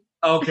movie.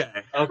 Okay.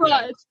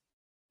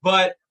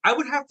 But I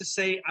would have to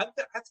say, I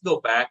have to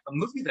go back. A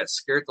movie that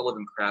scared the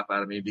living crap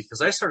out of me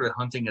because I started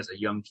hunting as a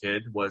young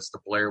kid was the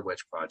Blair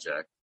Witch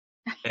Project.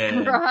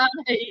 And right.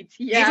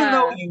 Yeah. Even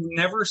though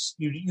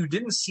you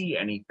didn't see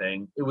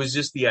anything, it was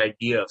just the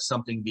idea of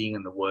something being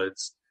in the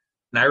woods.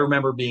 And I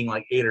remember being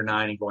like 8 or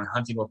 9 and going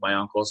hunting with my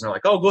uncles. And they're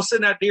like, oh, go sit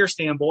in that deer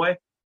stand, boy.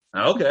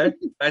 Okay.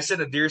 I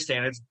sit in a deer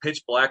stand. It's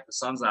pitch black. The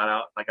sun's not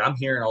out. Like I'm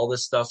hearing all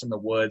this stuff in the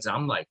woods.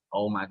 I'm like,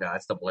 oh my God,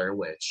 it's the Blair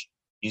Witch.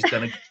 He's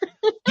going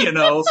to, you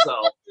know, so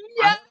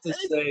I have to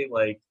say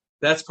like,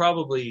 that's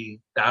probably,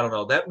 I don't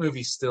know. That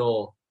movie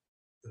still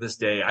to this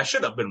day, I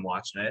should have been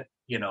watching it,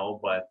 you know,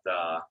 but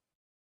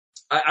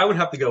I would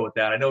have to go with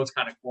that. I know it's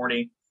kind of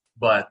corny,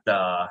 but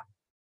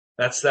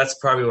that's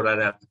probably what I'd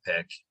have to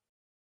pick.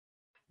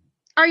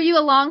 Are you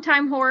a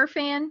longtime horror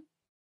fan?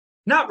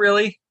 Not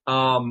really.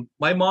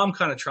 My mom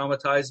kind of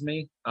traumatized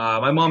me.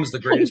 My mom's the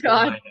greatest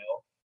woman I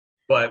know,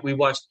 but we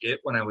watched it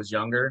when I was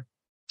younger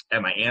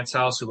at my aunt's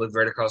house, who lived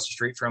right across the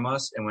street from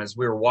us. And as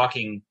we were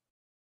walking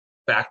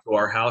back to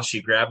our house,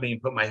 she grabbed me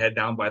and put my head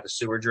down by the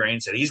sewer drain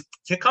and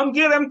said, come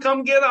get him.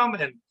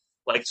 And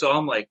like, so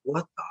I'm like,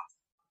 what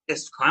the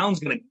this clown's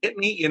going to get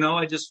me? You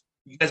know,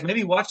 you guys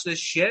maybe watch this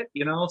shit,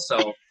 you know?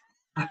 So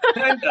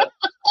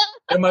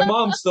and my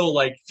mom still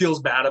like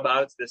feels bad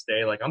about it to this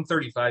day. Like I'm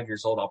 35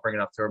 years old. I'll bring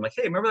it up to her. I'm like,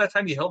 hey, remember that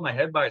time you held my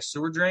head by a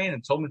sewer drain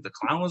and told me the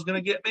clown was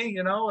going to get me,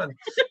 you know? And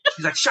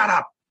she's like, shut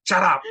up.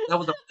 Shut up.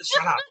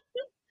 Shut up.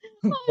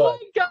 Oh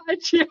my God,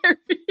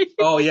 Jerry.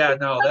 Oh yeah.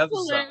 No, that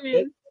was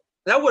hilarious.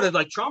 That would have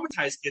like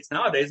traumatized kids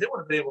nowadays. They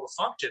wouldn't have been able to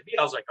function.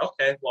 I was like,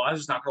 okay, well, I'm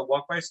just not going to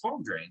walk by a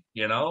storm drain,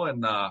 you know?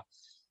 And,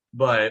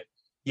 but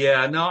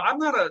yeah, no, I'm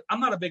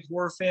not a big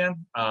horror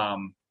fan.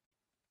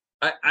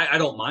 I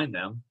don't mind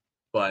them,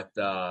 but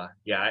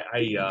yeah,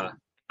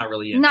 not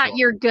really into them.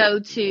 Your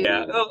go-to.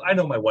 Yeah, I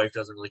know my wife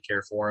doesn't really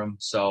care for him,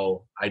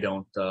 so I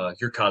don't.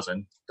 Your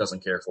cousin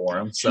doesn't care for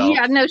him, so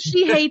yeah, no,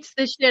 she hates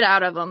the shit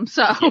out of him.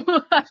 So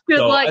good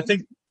so luck. I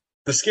think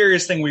the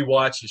scariest thing we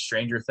watch is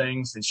Stranger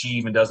Things, and she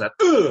even does that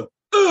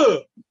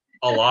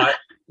a lot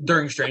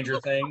during Stranger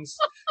Things,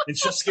 and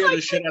she'll scare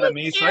the shit out of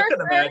me. So I could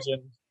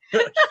imagine. I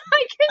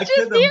can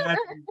just hear her.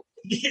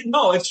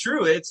 No, it's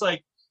true. It's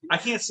like I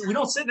can't. We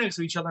don't sit next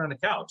to each other on the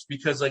couch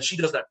because like she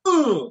does that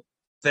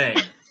thing.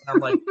 And I'm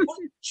like,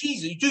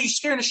 jeez, dude, you're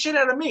scaring the shit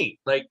out of me.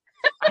 Like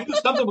I knew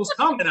something was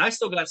coming, and I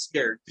still got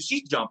scared because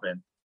she's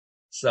jumping.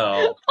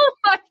 So. Oh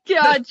my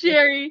God,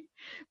 Jerry.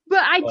 But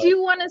I do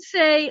want to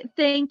say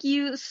thank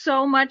you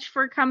so much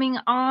for coming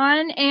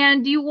on.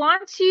 And do you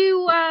want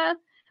to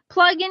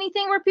plug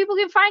anything where people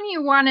can find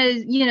you? Want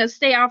to,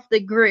 stay off the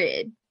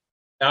grid?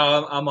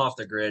 I'm off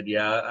the grid.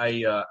 Yeah,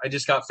 I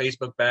just got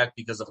Facebook back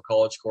because of a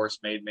college course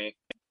made me.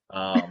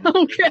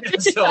 Okay,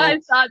 so, I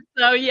thought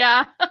so.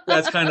 Yeah,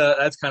 that's kind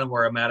of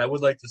where I'm at. I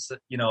would like to,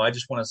 I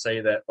just want to say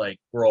that like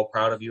we're all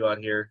proud of you out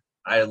here.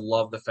 I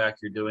love the fact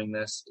you're doing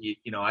this.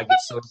 I get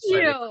so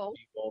excited for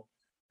people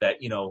that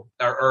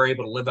are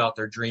able to live out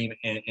their dream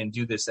and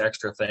do this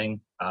extra thing.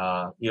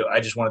 I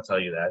just want to tell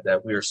you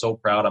that we are so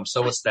proud. I'm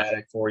so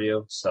ecstatic for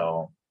you.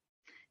 So.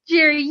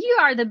 Jerry, you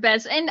are the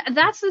best. And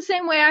that's the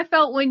same way I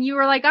felt when you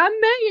were like, I'm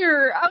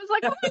mayor. I was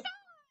like, oh my God,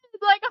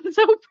 like, I'm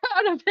so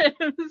proud of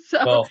him.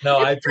 So Well, no,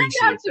 I it turned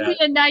appreciate out to be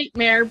a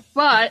nightmare,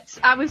 but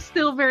I was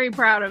still very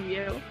proud of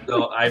you.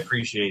 No, I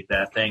appreciate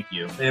that. Thank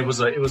you. It was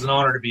an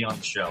honor to be on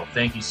the show.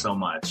 Thank you so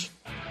much.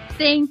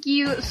 Thank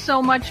you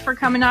so much for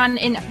coming on.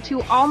 And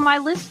to all my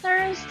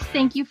listeners,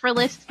 thank you for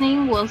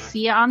listening. We'll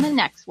see you on the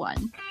next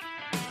one.